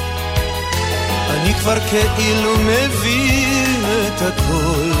 אני כבר כאילו מבין את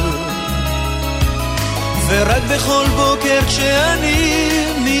הכל, ורק בכל בוקר כשאני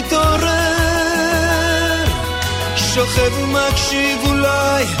מתעורר שוכב ומקשיב,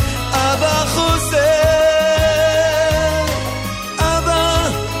 אולי אבא חוזר. אבא,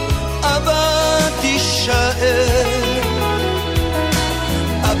 אבא תישאר,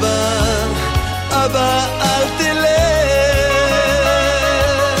 אבא, אבא אל תלך,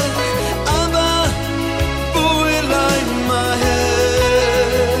 אבא בוא אליי מהר,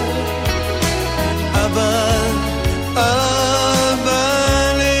 אבא,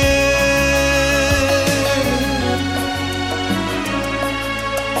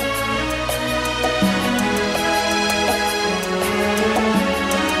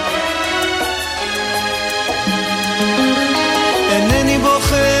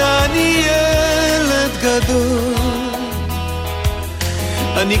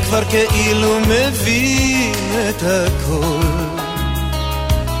 אני כבר כאילו מבין את הכל,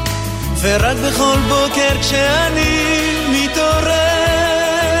 ורק בכל בוקר כשאני מתעורר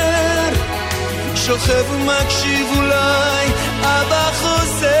שוכב ומקשיב אולי אבא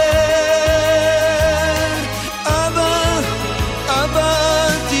חוזר. אבא, אבא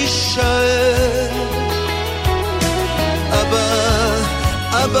תישאר, אבא,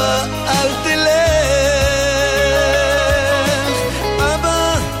 אבא אל תלך,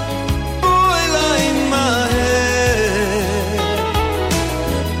 אבא בוא אליי מהר,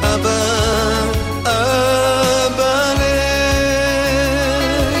 אבא, אבא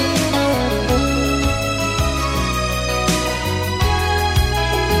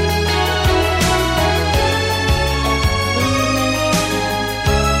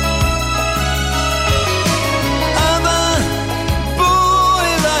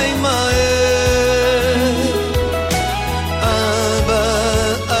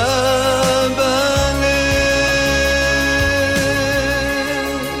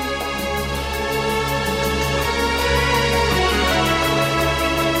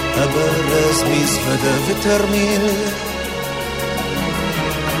מזוודה ותרמיל,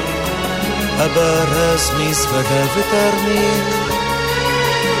 אבא רז מזוודה ותרמיל,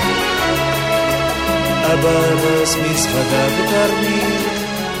 אבא רז מזוודה ותרמיל,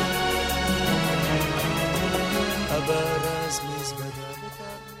 אבא רז מזוודה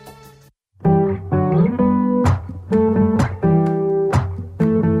ותרמיל.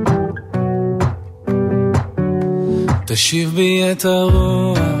 תשיב בי את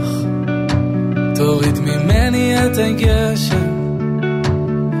הרוח, תוריד ממני את הגשם,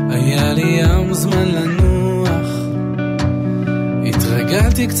 היה לי ים זמן לנוח,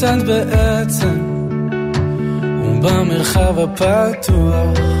 התרגלתי קצת בעצם, ובמרחב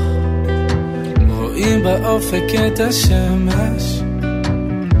הפתוח רואים באופק את השמש,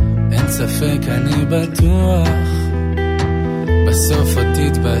 אין ספק אני בטוח, בסוף עוד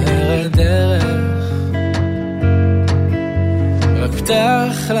תתבהר הדרך, רק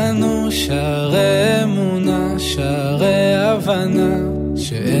פתח לנו שערי אמונה, שערי הבנה,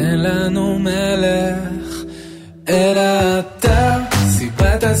 שאין לנו מלך אלא אתה,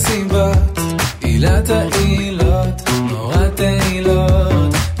 סיבת הסיבות, עילת העילות, נורת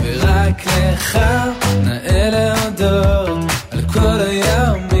העילות, ורק לך נאה להודות על כל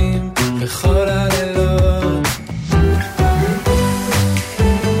הימים וכל הלילות.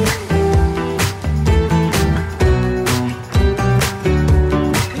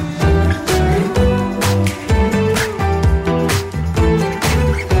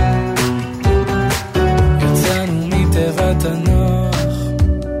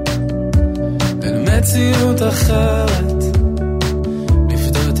 מציאות אחרת,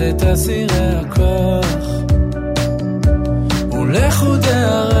 לפדות את אסירי הכוח ולחודי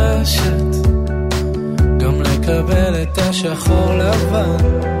הרשת, גם לקבל את השחור לבן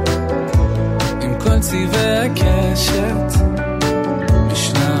עם כל צבעי הקשת.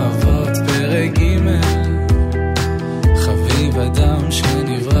 משנה אבות פרק ג', חביב אדם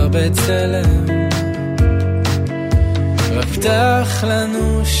שנברא בצלם, רק פתח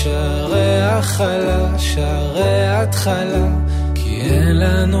לנו שערי החלה, שערי התחלה, כי אין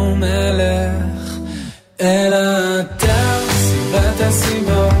לנו מלך אלא אתה, סיבת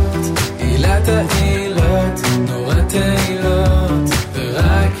הסיבות, עילת העילות, נורת העילות,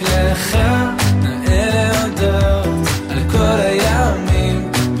 ורק לך נאה להודות על כל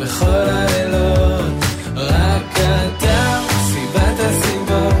הימים וכל הלילות. רק אתה, סיבת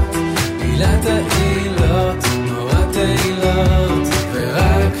הסיבות, עילת העילות, נורת העילות,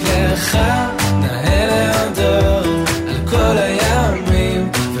 ורק לך נאה להודות על כל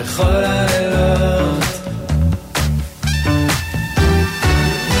הימים וכל הלילות.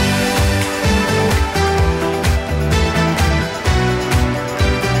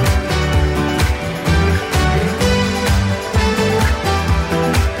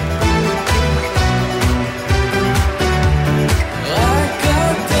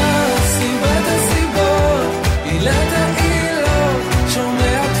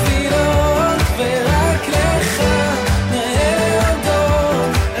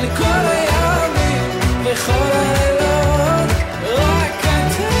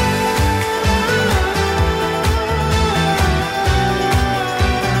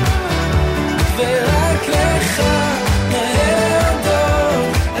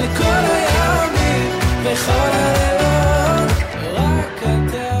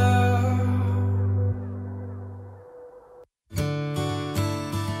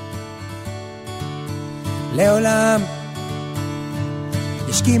 לעולם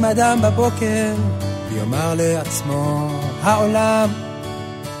ישכים אדם בבוקר ויאמר לעצמו, העולם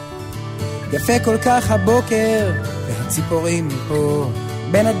יפה כל כך הבוקר, והציפורים פה,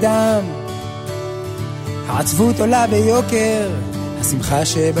 בן אדם. העצבות עולה ביוקר, השמחה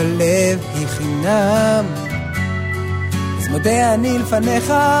שבלב היא חינם. אז מודה אני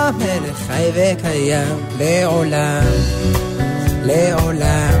לפניך, מלך חי וקיים, לעולם,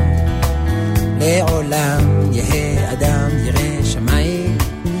 לעולם, לעולם, יהא אדם ירא שמיים,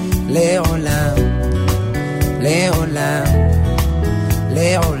 לעולם, לעולם,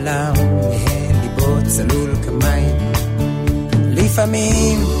 לעולם, יהא ליבו צלול כמים.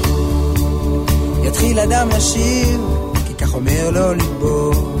 לפעמים יתחיל אדם לשיר, כי כך אומר לו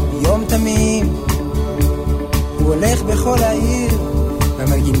ליבו, יום תמים הוא הולך בכל העיר,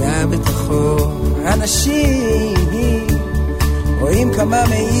 במגינה בתוכו אנשים רואים כמה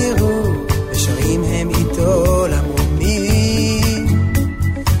מאיר הוא, ושרים הם איתו למרומים.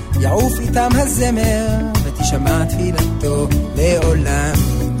 יעוף איתם הזמר ותשמע תפילתו, לעולם,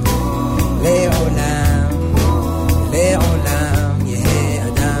 לעולם, לעולם, יהא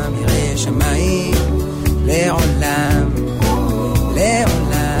אדם ירא שמיים, לעולם,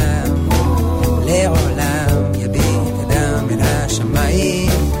 לעולם, לעולם, יביט אדם אל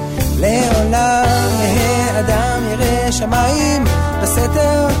השמיים, לעולם, יהא אדם ירא שמיים,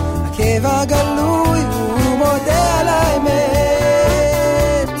 בסתר הקבע גלוי הוא מודה על האמת,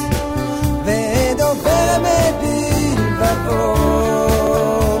 ודובר אמת בלבבו,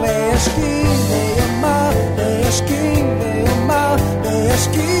 וישכים ויאמר, וישכים ויאמר,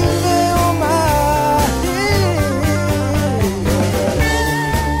 וישכים ויאמר.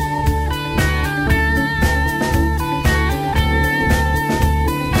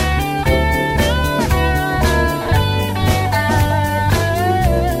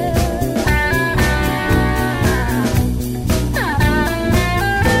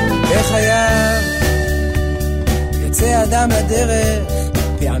 בחייו יוצא אדם לדרך,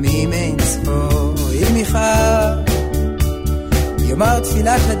 פעמים אין ספור, אם יחר יאמר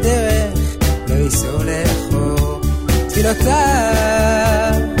תפילת הדרך, לא ייסור לאחור.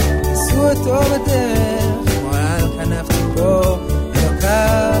 תפילותיו יישאו אותו בדרך, כמו על כנף ציפור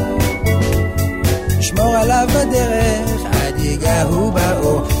אלוקיו, ישמור עליו בדרך עד יגעו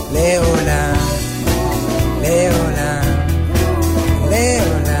באור, לעולם, לעולם,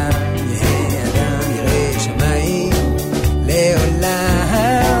 לעולם, יהא אדם ירא שמיים,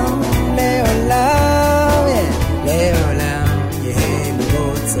 לעולם, לעולם, לעולם, יהא ליבו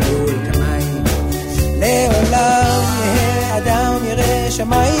צלול כמים, לעולם, יהא אדם ירא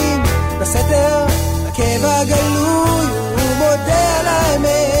שמיים, בסתר הקבע גלוי הוא מודה על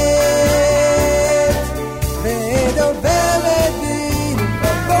האמת, ודובר בדין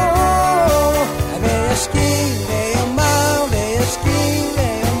בבור, וישכים ויאמר, וישכים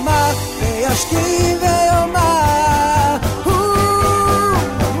ויאמר, וישכים ויאמר.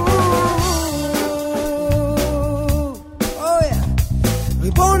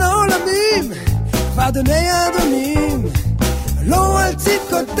 ריבון העולמים ואדוני האדונים, לא על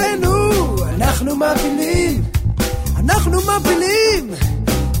צדקותינו אנחנו מפילים, אנחנו מפילים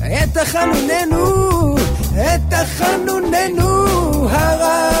את תחנוננו, את תחנוננו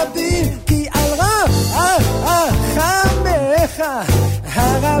הרבים, כי על רחמך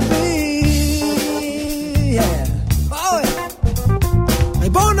הרבים.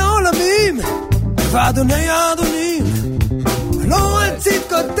 ריבון העולמים ואדוני האדונים, לא על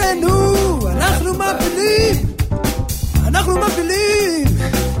צדקותינו אנחנו מפילים, אנחנו מפילים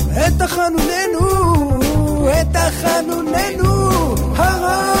את תחנוננו, את תחנוננו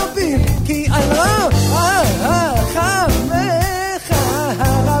הרבים, כי על רחמך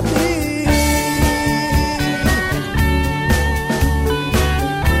הרבים.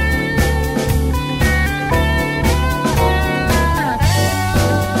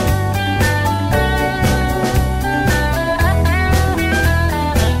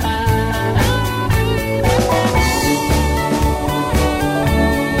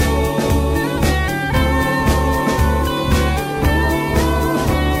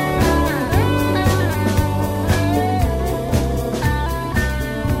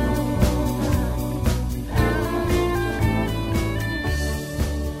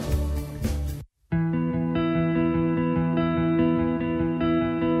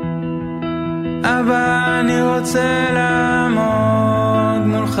 אבא, אני רוצה לעמוד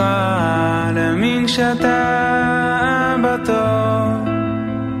מולך, להאמין שאתה אבא טוב.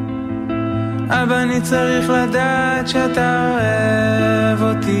 אבא, אני צריך לדעת שאתה אוהב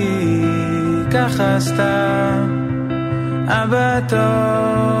אותי ככה סתם, אבא טוב.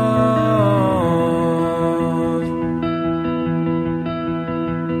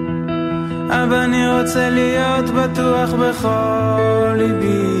 אבא, אני רוצה להיות בטוח בכל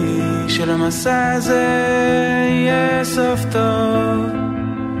ליבי שלמסע הזה יהיה סוף טוב,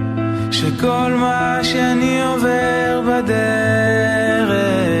 שכל מה שאני עובר בדרך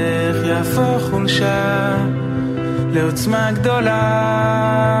יהפוך חולשה לעוצמה גדולה.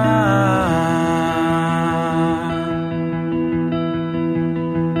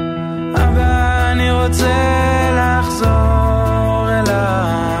 אבא, אני רוצה לחזור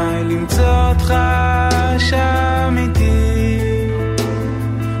אליי, למצוא אותך שם איתי,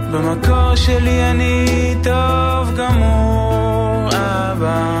 במקור שלי אני טוב גמור,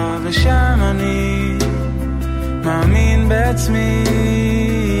 אבא, ושם אני מאמין בעצמי.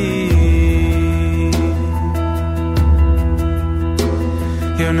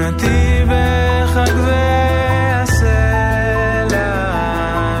 יונתי בחג והסלע,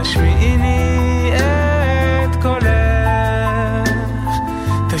 שמיעיני את קולך,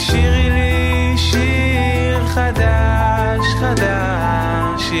 תשירי לי שיר חדש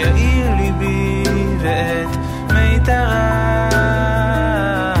חדש, יאיר ליבי ואת מיתרה.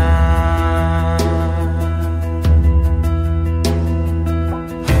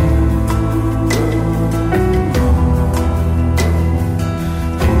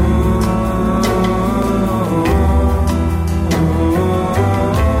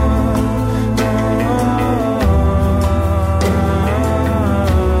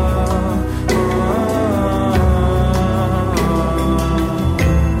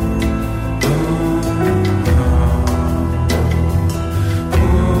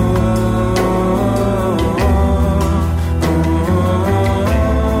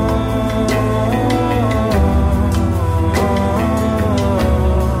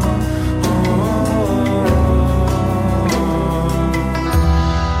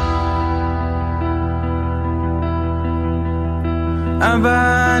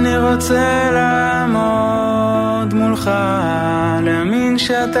 אבא, אני רוצה לעמוד מולך, להאמין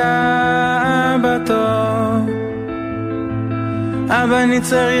שאתה אבא טוב. אבא, אני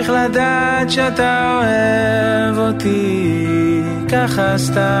צריך לדעת שאתה אוהב אותי ככה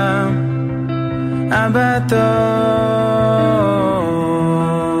סתם, אבא טוב.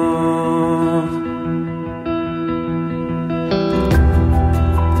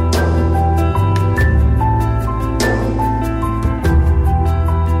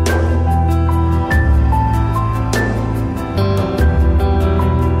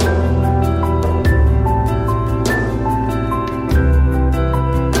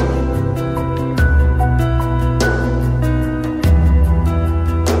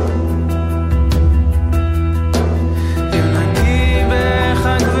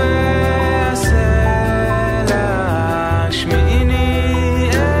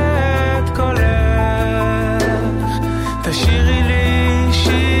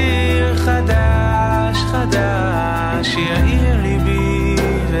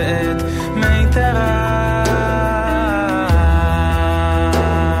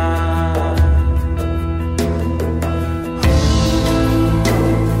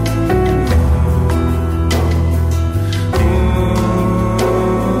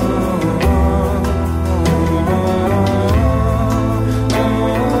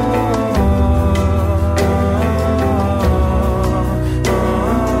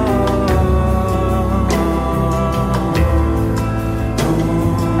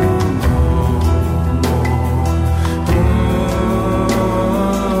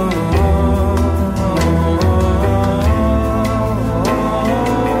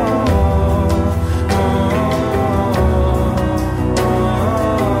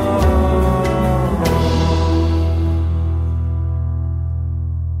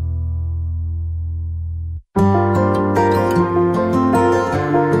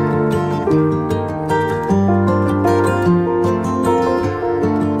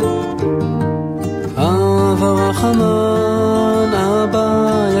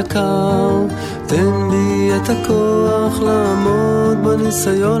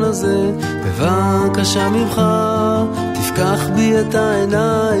 הניסיון הזה, בבקשה ממך, תפקח בי את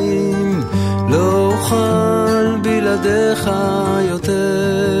העיניים, לא אוכל בלעדיך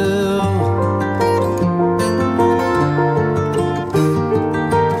יותר.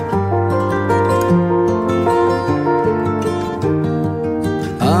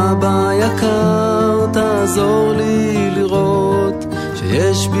 אבא יקר, תעזור לי לראות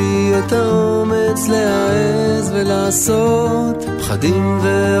שיש בי את האומץ להעז ולעשות, פחדים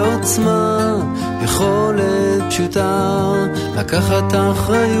ועוצמה, יכולת פשוטה, לקחת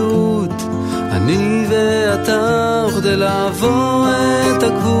אחריות, אני ואתה, וכדי לעבור את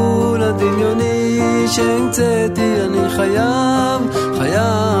הגבול הדמיוני שהמצאתי, אני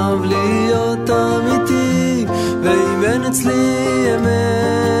חייב להיות אמיתי, ואם אין אצלי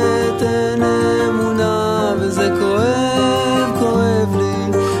אמת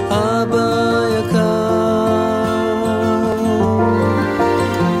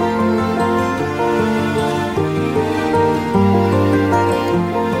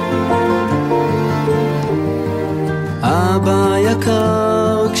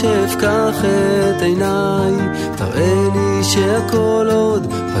כשאפקח את עיניי, תראה לי שהכל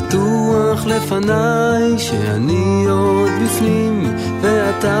עוד פתוח לפניי, שאני עוד בפנים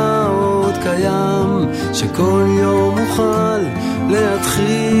ואתה עוד קיים, שכל יום אוכל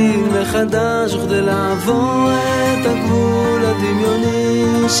להתחיל מחדש וכדי לעבור את הגבול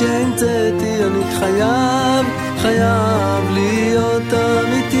הדמיוני שהמצאתי. אני חייב להיות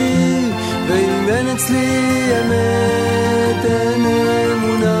אמיתי, ואם אין אצלי אמת אין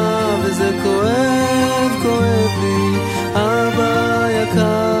אמונה, וזה כואב לי אבא יקר.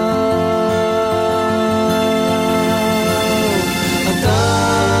 אתה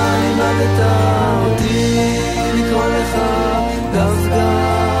לימדת אותי לקרוא לך דווקא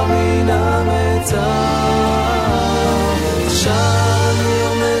מן המצר, עכשיו אני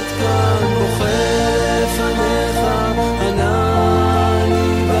עומד כאן בוכה לפניך, ענה לי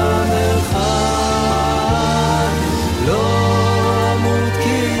במרחק, לא אמות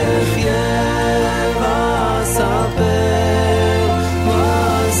כי אחיה ואספר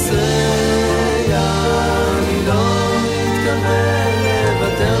מעשה, אני לא מתכוון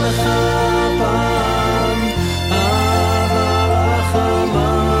לוותר לך פעם, אבא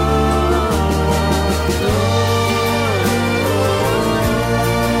רחמן.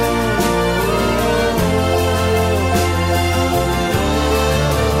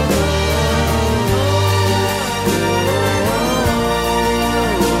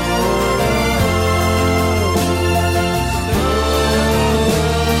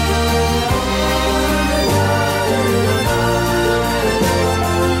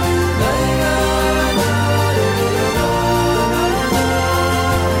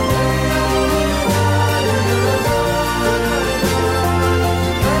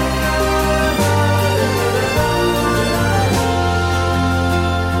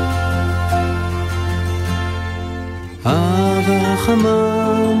 אבא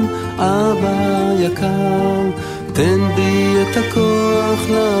חמם, אבא יקר, תן בי את הכוח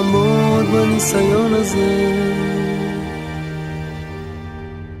לעמוד בניסיון הזה.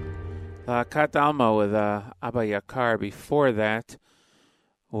 Kat Alma with Abba Yakar. Before that,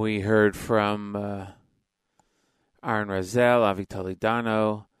 we heard from Aaron Razel, Avi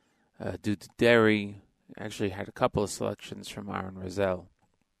Toledano, Dudu Derry. Actually had a couple of selections from Aaron Razel.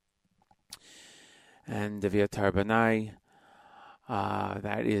 And Aviatar Banai.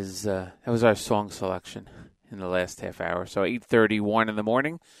 That was our song selection in the last half hour. So 8:31 in the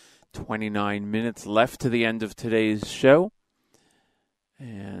morning, 29 minutes left to the end of today's show.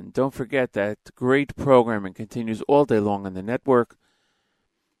 And don't forget that great programming continues all day long on the network.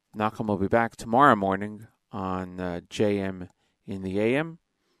 Nachum will be back tomorrow morning on JM in the AM,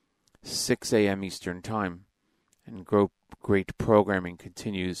 6 a.m. Eastern Time. And great programming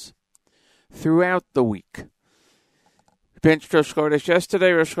continues throughout the week. Benched Rosh Chodesh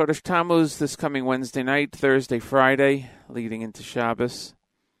yesterday, Rosh Chodesh Tammuz this coming Wednesday night, Thursday, Friday, leading into Shabbos.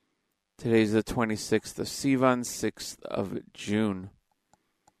 Today's the 26th of Sivan, 6th of June.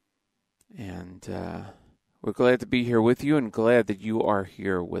 And we're glad to be here with you and glad that you are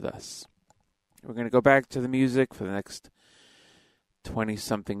here with us. We're going to go back to the music for the next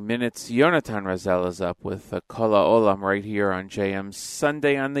 20-something minutes. Yonatan Razel is up with Kol HaOlam right here on JM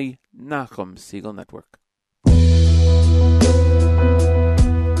Sunday on the Nachum Segal Network.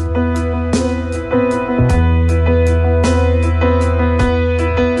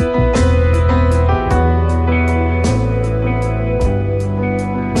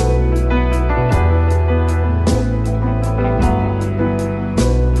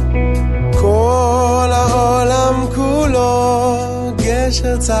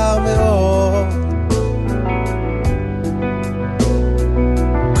 גשר צר מאוד,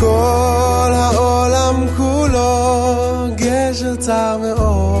 כל העולם כולו גשר צר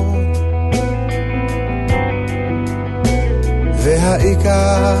מאוד,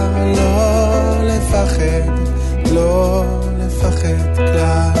 והעיקר לא לפחד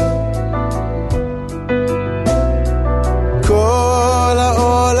כלל. כל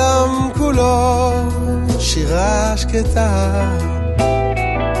העולם כולו שירה שקטה,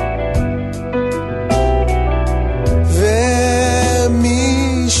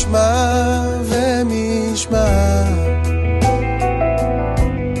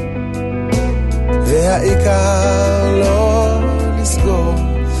 והעיקר לא לסגור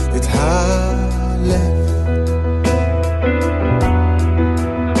את הלב.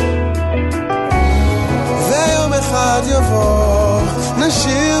 ויום אחד יבוא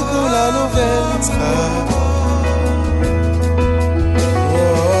נשיר כולנו ונצחק,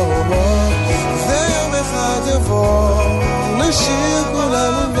 ויום אחד יבוא נשיר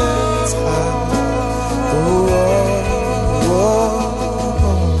כולנו ונצחק.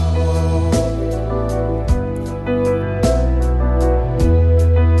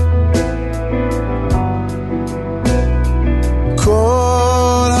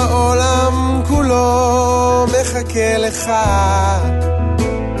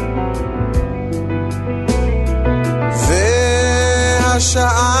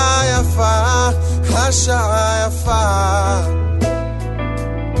 השעה יפה, השעה יפה,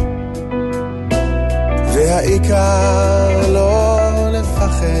 והעיקר לא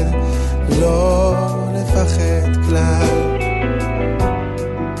לפחד, לא לפחד כלל.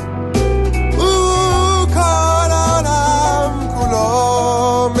 וכל העולם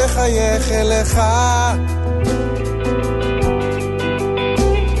כולו מחייך אליך,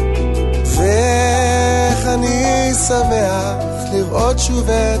 ואיך אני שמח לראות שוב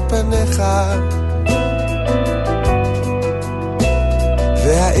את פניך,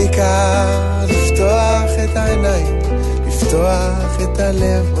 והעיקר לפתוח את העיניים, לפתוח את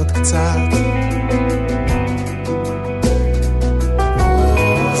הלב עוד קצת,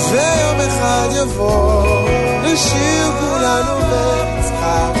 ויום אחד יבוא נשיר כולנו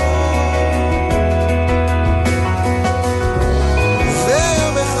ונצחק,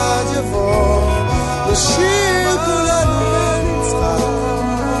 ויום אחד יבוא נשיר כולנו ונצחק.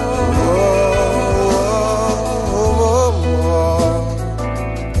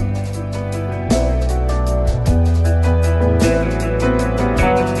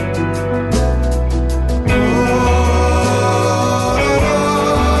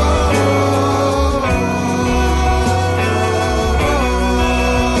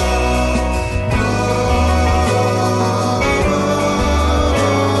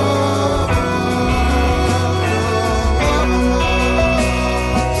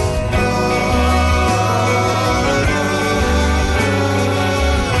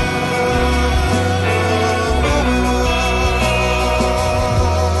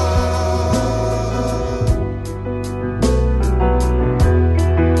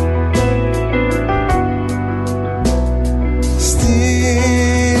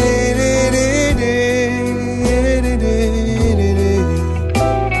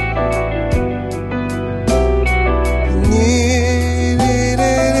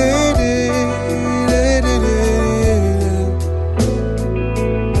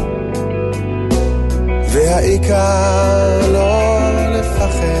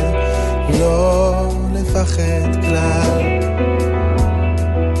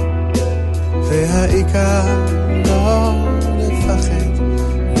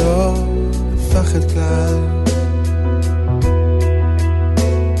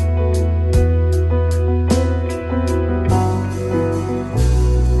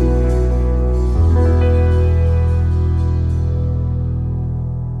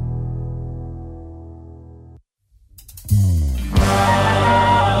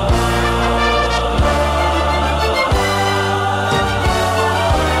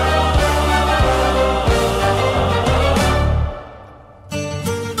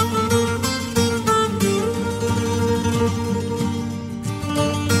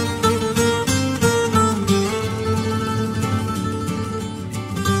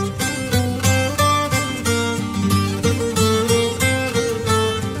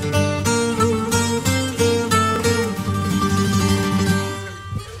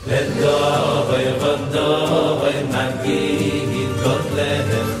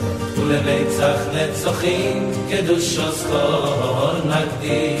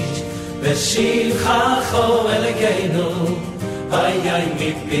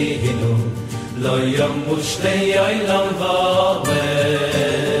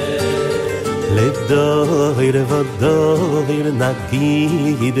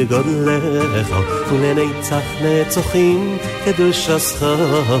 נגיד גודלך ולנצח נצוחים קדושתך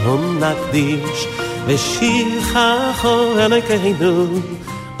נקדיש ושירך אלוקינו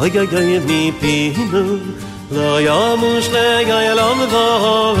אוי אוי אוי מפינו לא ימוש לעולם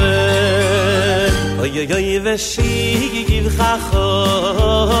ועד אוי אוי אוי ושירך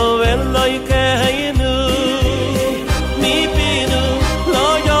אלוקינו מפינו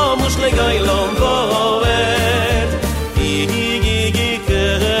לא ימוש לעולם ועד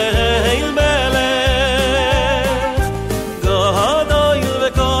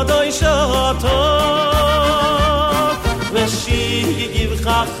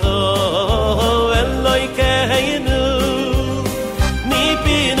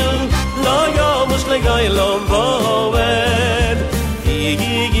Gailom voed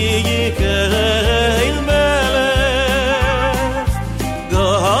igi kein melech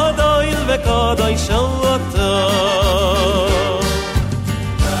gadoil vekodoy shavato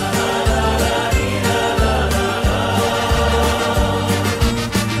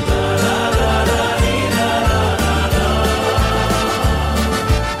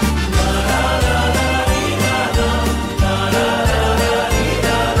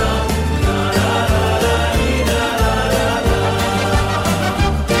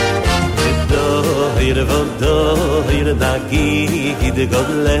נגיד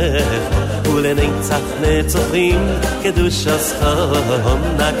גודלך ולנצח נצוחים קדושתך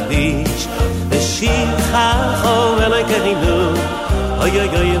נקדיש לשיחך אלוהינו אוי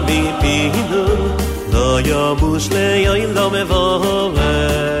אוי אוי מפינו לא ימוש ליום מבוא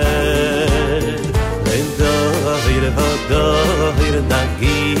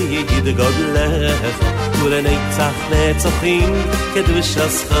נגיד גודלך ולנצח נצוחים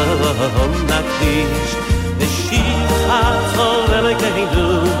קדושתך נקדיש לשיחך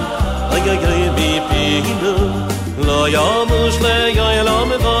אלוהינו אוי אוי אוי מפינו לא ימוש ליום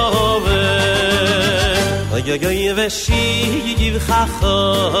מבוא אוי אוי אוי ושיבחך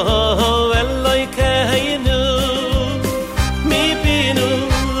אלוהינו מפינו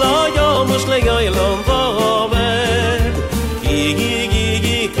לא ימוש ליום מבוא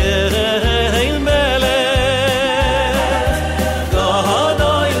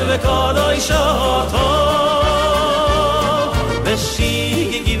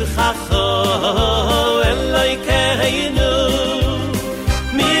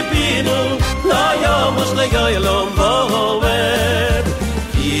Yom Voed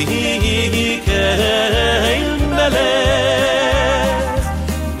Ki Kein Melech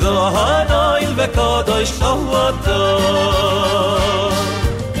Gohanoil Vekodosh Shovoto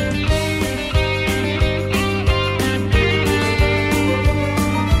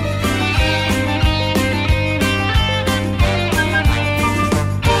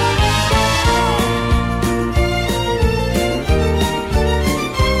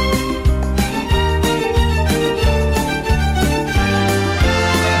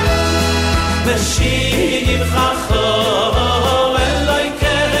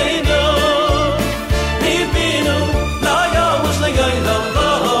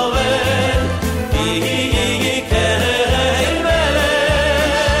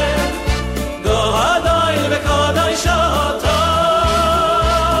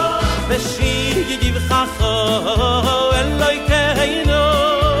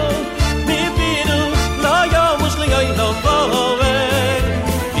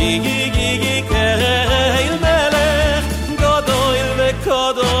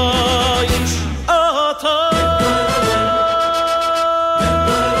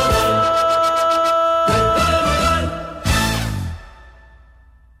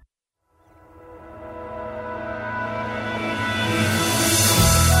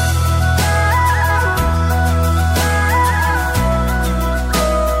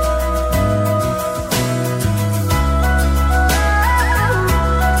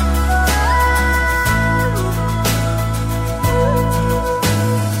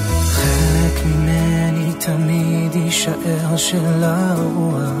של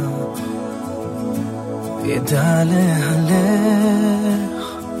הרוח ידע להלך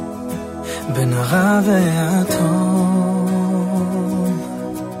בין הרע והטוב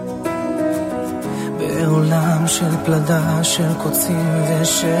בעולם של פלדה של קוצים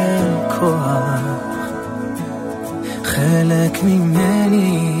ושל כוח חלק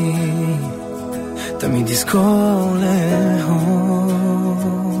ממני תמיד יזכור לאהוב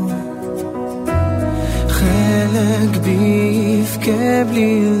חלק בי יבכה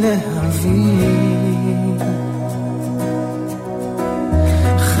בלי להבין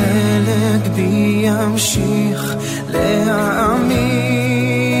חלק בי ימשיך להאמין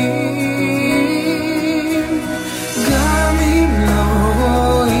גם אם לא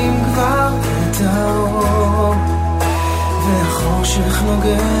רואים כבר את האור והחושך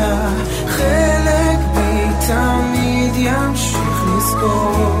נוגע חלק בי תמיד ימשיך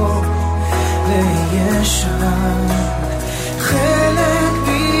לזכור ויש שם חלק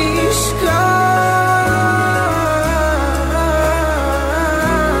בי ישכח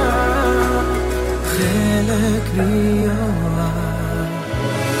חלק בי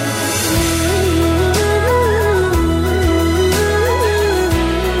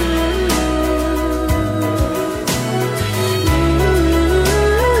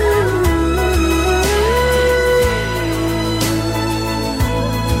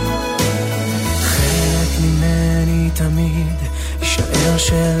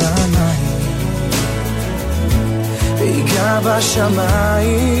של המים ויגע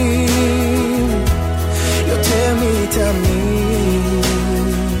בשמיים יותר מתמיד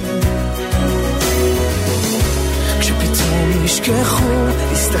כשפתאום ישכחו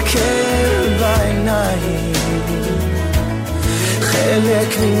להסתכל בעיניים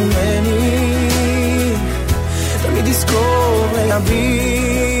חלק ממני תמיד יזכור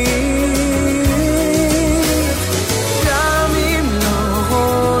להביט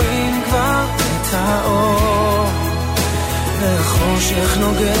האור והחושך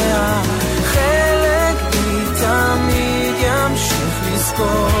נוגע חלק בי תמיד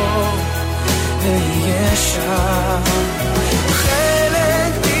לזכור, אהיה שם,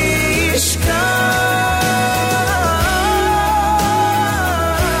 חלק בי ישכח,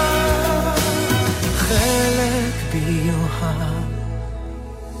 חלק בי יאהב.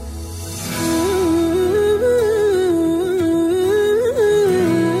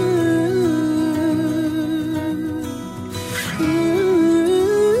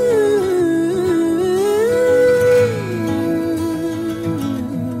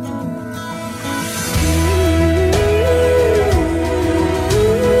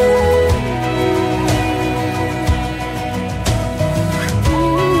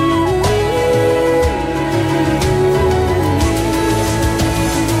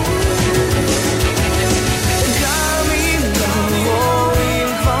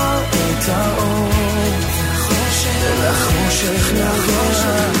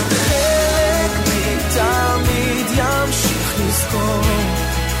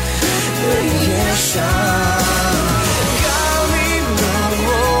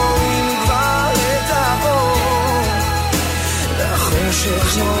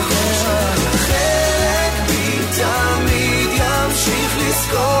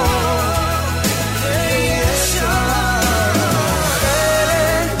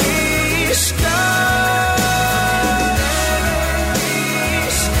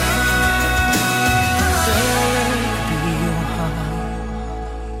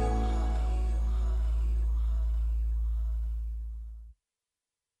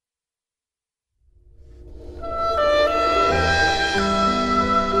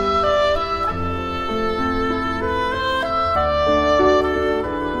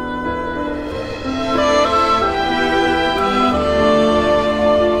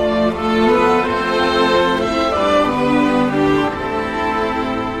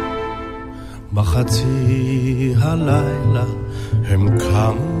 בחצי הלילה הם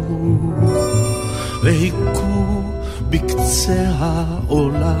קמו והיכו בקצה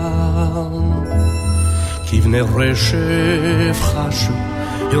העולם, כבני רשף חשו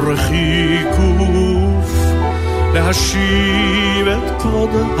הרחיקוף להשיב את כבוד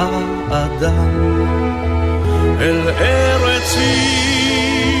האדם אל ארץ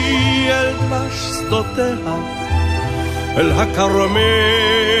היא, אל דבש שדותיה, אל הכרמל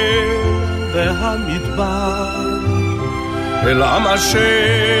והמדבר, אל עם אשר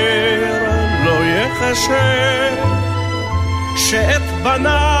לא יחשב, שאת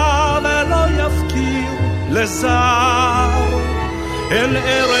בניו לא יפקיר לזר, אל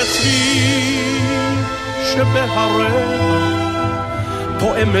ארץ היא שבהריה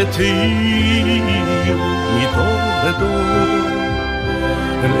פועמת עיר מדור לדור,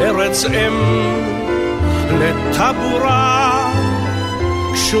 אל ארץ אם לטבורה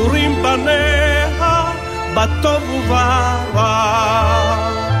קשורים בניה בטוב וברע.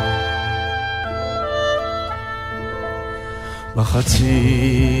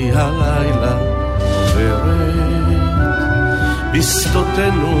 בחצי הלילה עוברת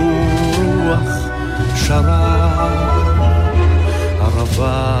בשדותינו רוח שרה,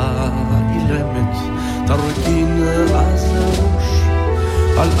 ערבה אילמת תרגין אז ראש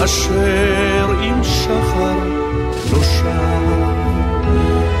על אשר עם שחר לא שם,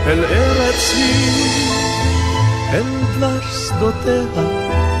 אל ארץ היא, אל דבש שדותיה,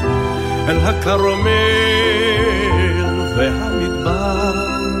 אל הכרמל והמדבר,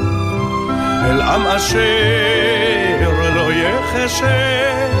 אל עם אשר לא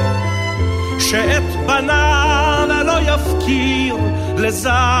יחשב, שאת בניו לא יפקיר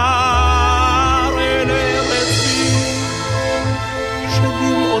לזר, אל ארץ היא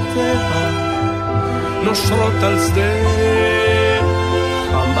שדמעותיה נושרות על שדה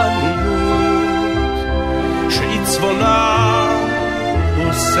חמניות, שעצבונה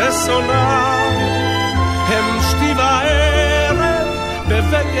וששונה הם שתי וערב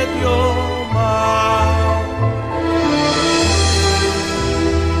בבגד יומה.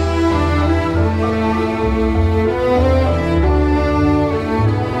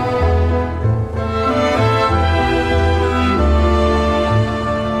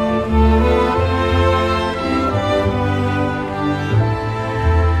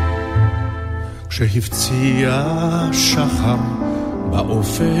 כשהפציע שחר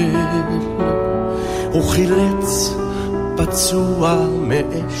באופל הוא חילץ פצוע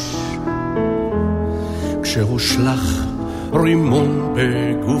מאש, כשהושלח רימון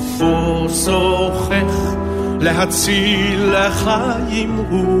בגופו זוכך להציל לחיים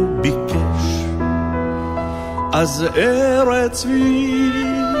הוא ביקש, אז ארץ וי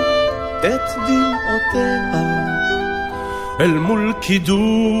את דמעותיה אל מול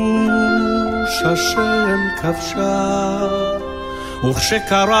קידוש השם כבשה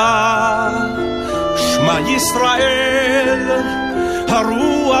וכשקרא שמע ישראל,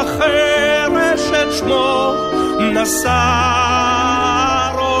 הרוח חרש את שמו נשא.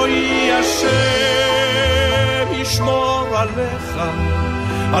 רואי השם ישמור עליך,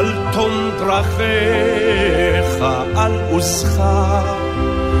 על תום דרכיך, על עוזך,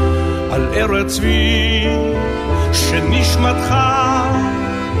 על ארץ צבי שנשמתך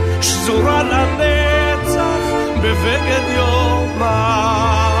שזורה לנצח בבגד יומה.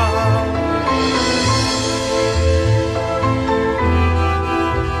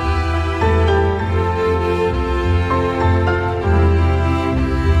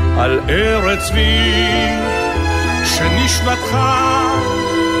 על ארץ צבי שנשמתך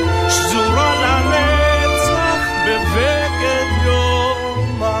שזורה לנצח בבגד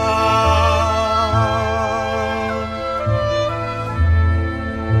יומה.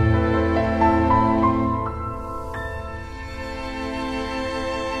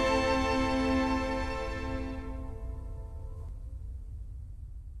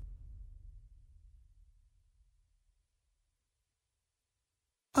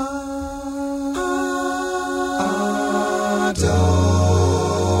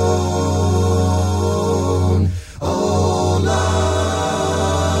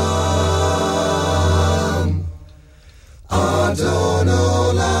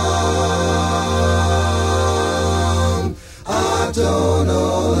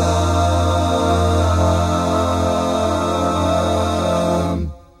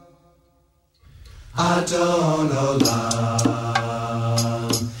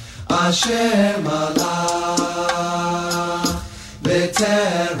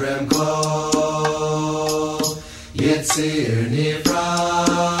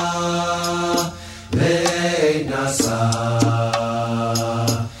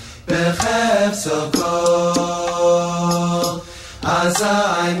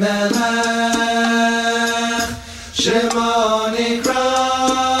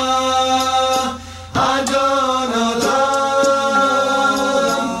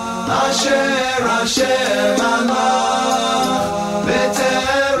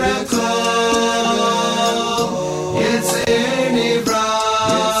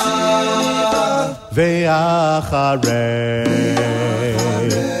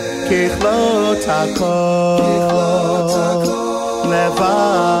 ככלות הכל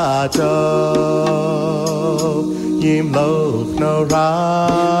לבדו ימלוך נורא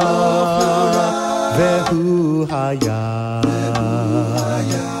והוא היה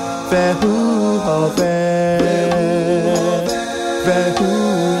והוא הווה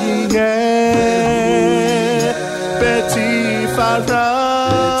והוא יהיה בתפארה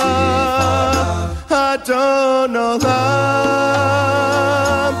אדון עולם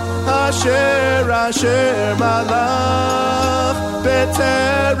אשר מלך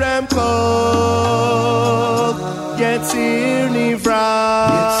בטרם כל יציר נברא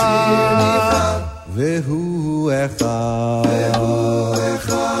והוא אחד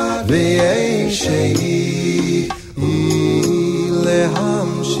ואין שני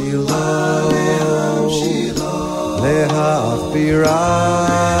להמשילו להכבירה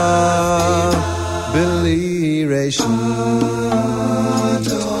בלי ראשית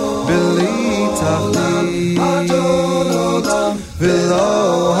בלי תכלית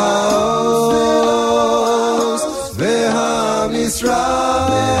ולא העוז והמשרה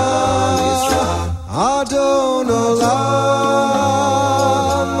אדון עולם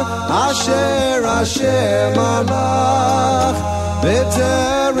אשר מלך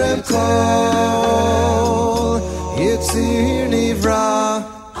בטרם כל יציר נברא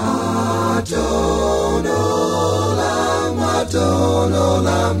אדון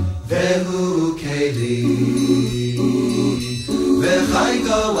עולם והוא כלי וחי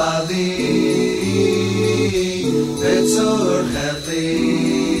גואלי וצור חפלי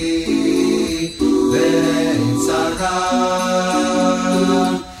ואין צרה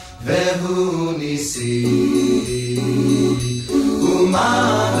והוא ניסי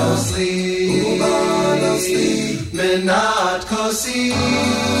ומנוס לי מנת כוסי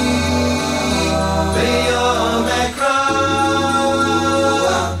ביום אקרא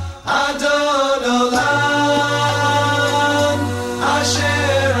אדון עולם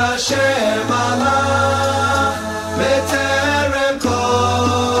אשר מלך בטרם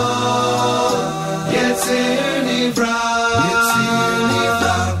כל יציר נברא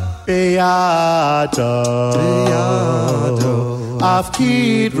בידו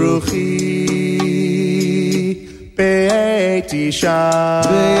אפקיד רוחי בעת אישה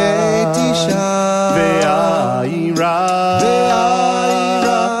ואירה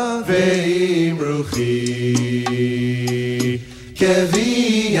ועם רוחי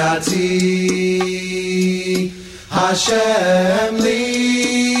Keviyati Hashem li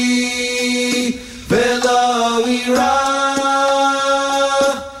velo ira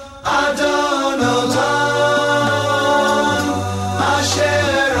Adon olam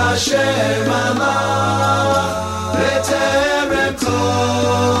Asher Hashem malach B'terem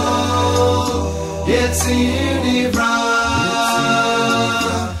kol Yetzir nivra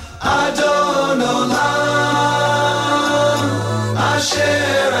Adon olam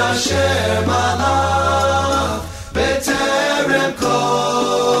Asher Hashem malach B'terem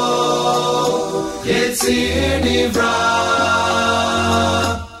kol Yetzir nivra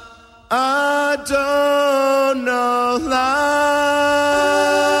Adon olam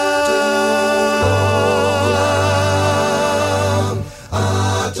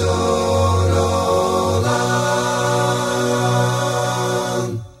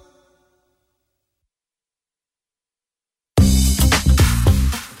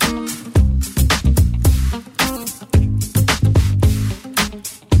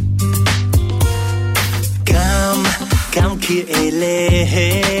אלך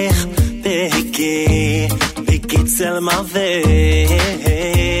בקצל מוות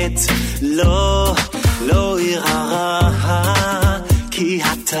לא יראה כי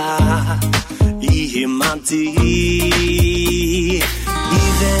אתה עימדי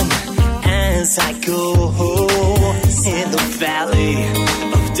even as I go in the valley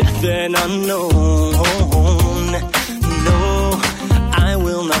of death and unknown no I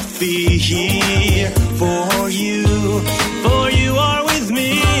will not fear for you are with me.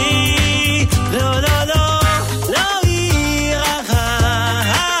 No, no, no, no, ira,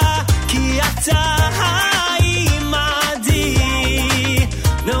 ki ata imadi.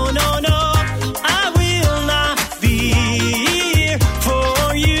 No, no, no, I will not fear, for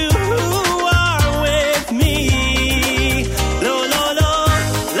you are with me. No, no, no,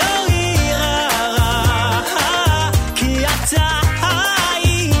 no, ira, ki ata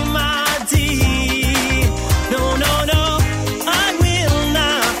imadi. No, no, no.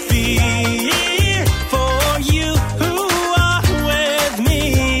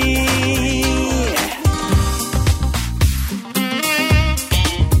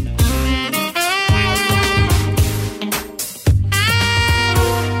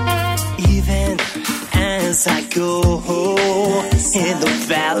 I go in the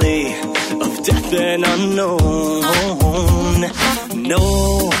valley of death and unknown. No,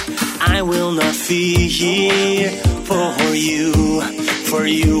 I will not fear, for you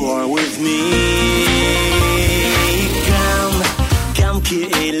are with me. Come ki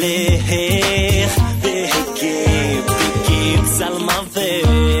elech be'hekeb zalmavet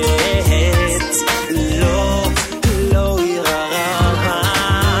lo yirara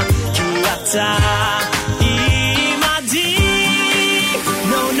ki ata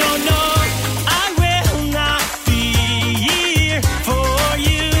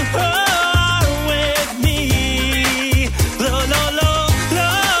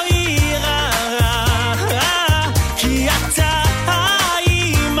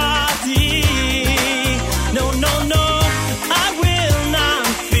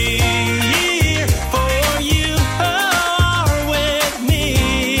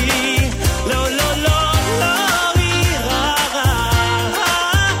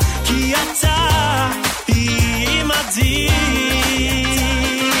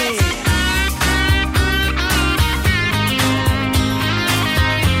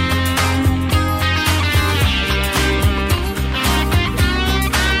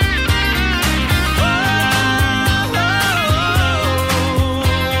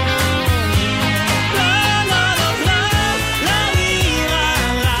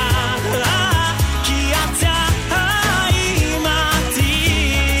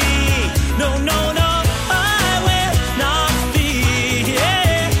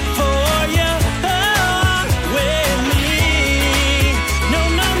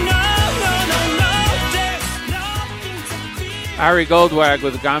Ari Goldwag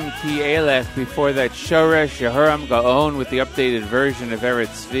with Gam Ki Elech. Before that, Shoresh Yehoram Gaon with the updated version of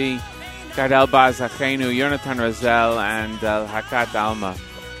Eretz Tzvi. Gadal Baz Achenu, Yonatan Razel, and Hakat Alma.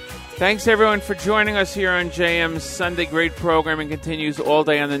 Thanks everyone for joining us here on JM's Sunday. Great programming continues all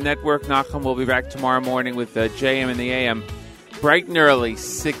day on the network. Nachum will be back tomorrow morning with JM in the AM, bright and early,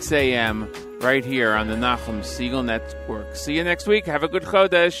 6 a.m., right here on the Nachum Segal Network. See you next week. Have a good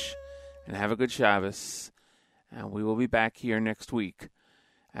Chodesh, and have a good Shabbos. And we will be back here next week,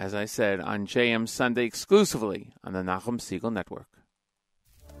 as I said, on JM Sunday exclusively on the Nachum Segal Network.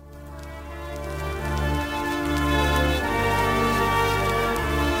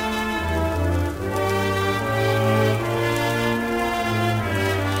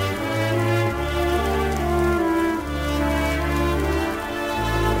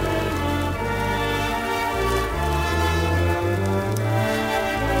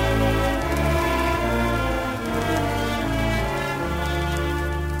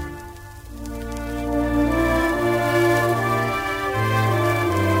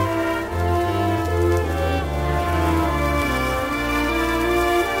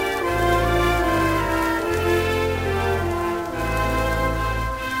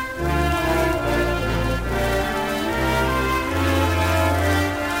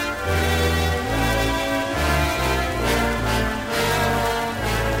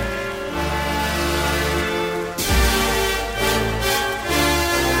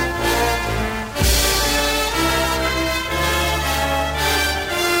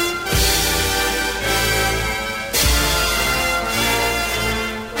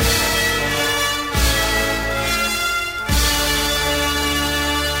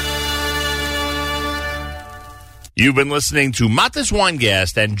 You've been listening to Matis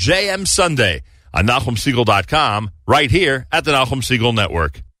Weingast and JM Sunday on NachumSegal.com, right here at the Nachum Segal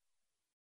Network.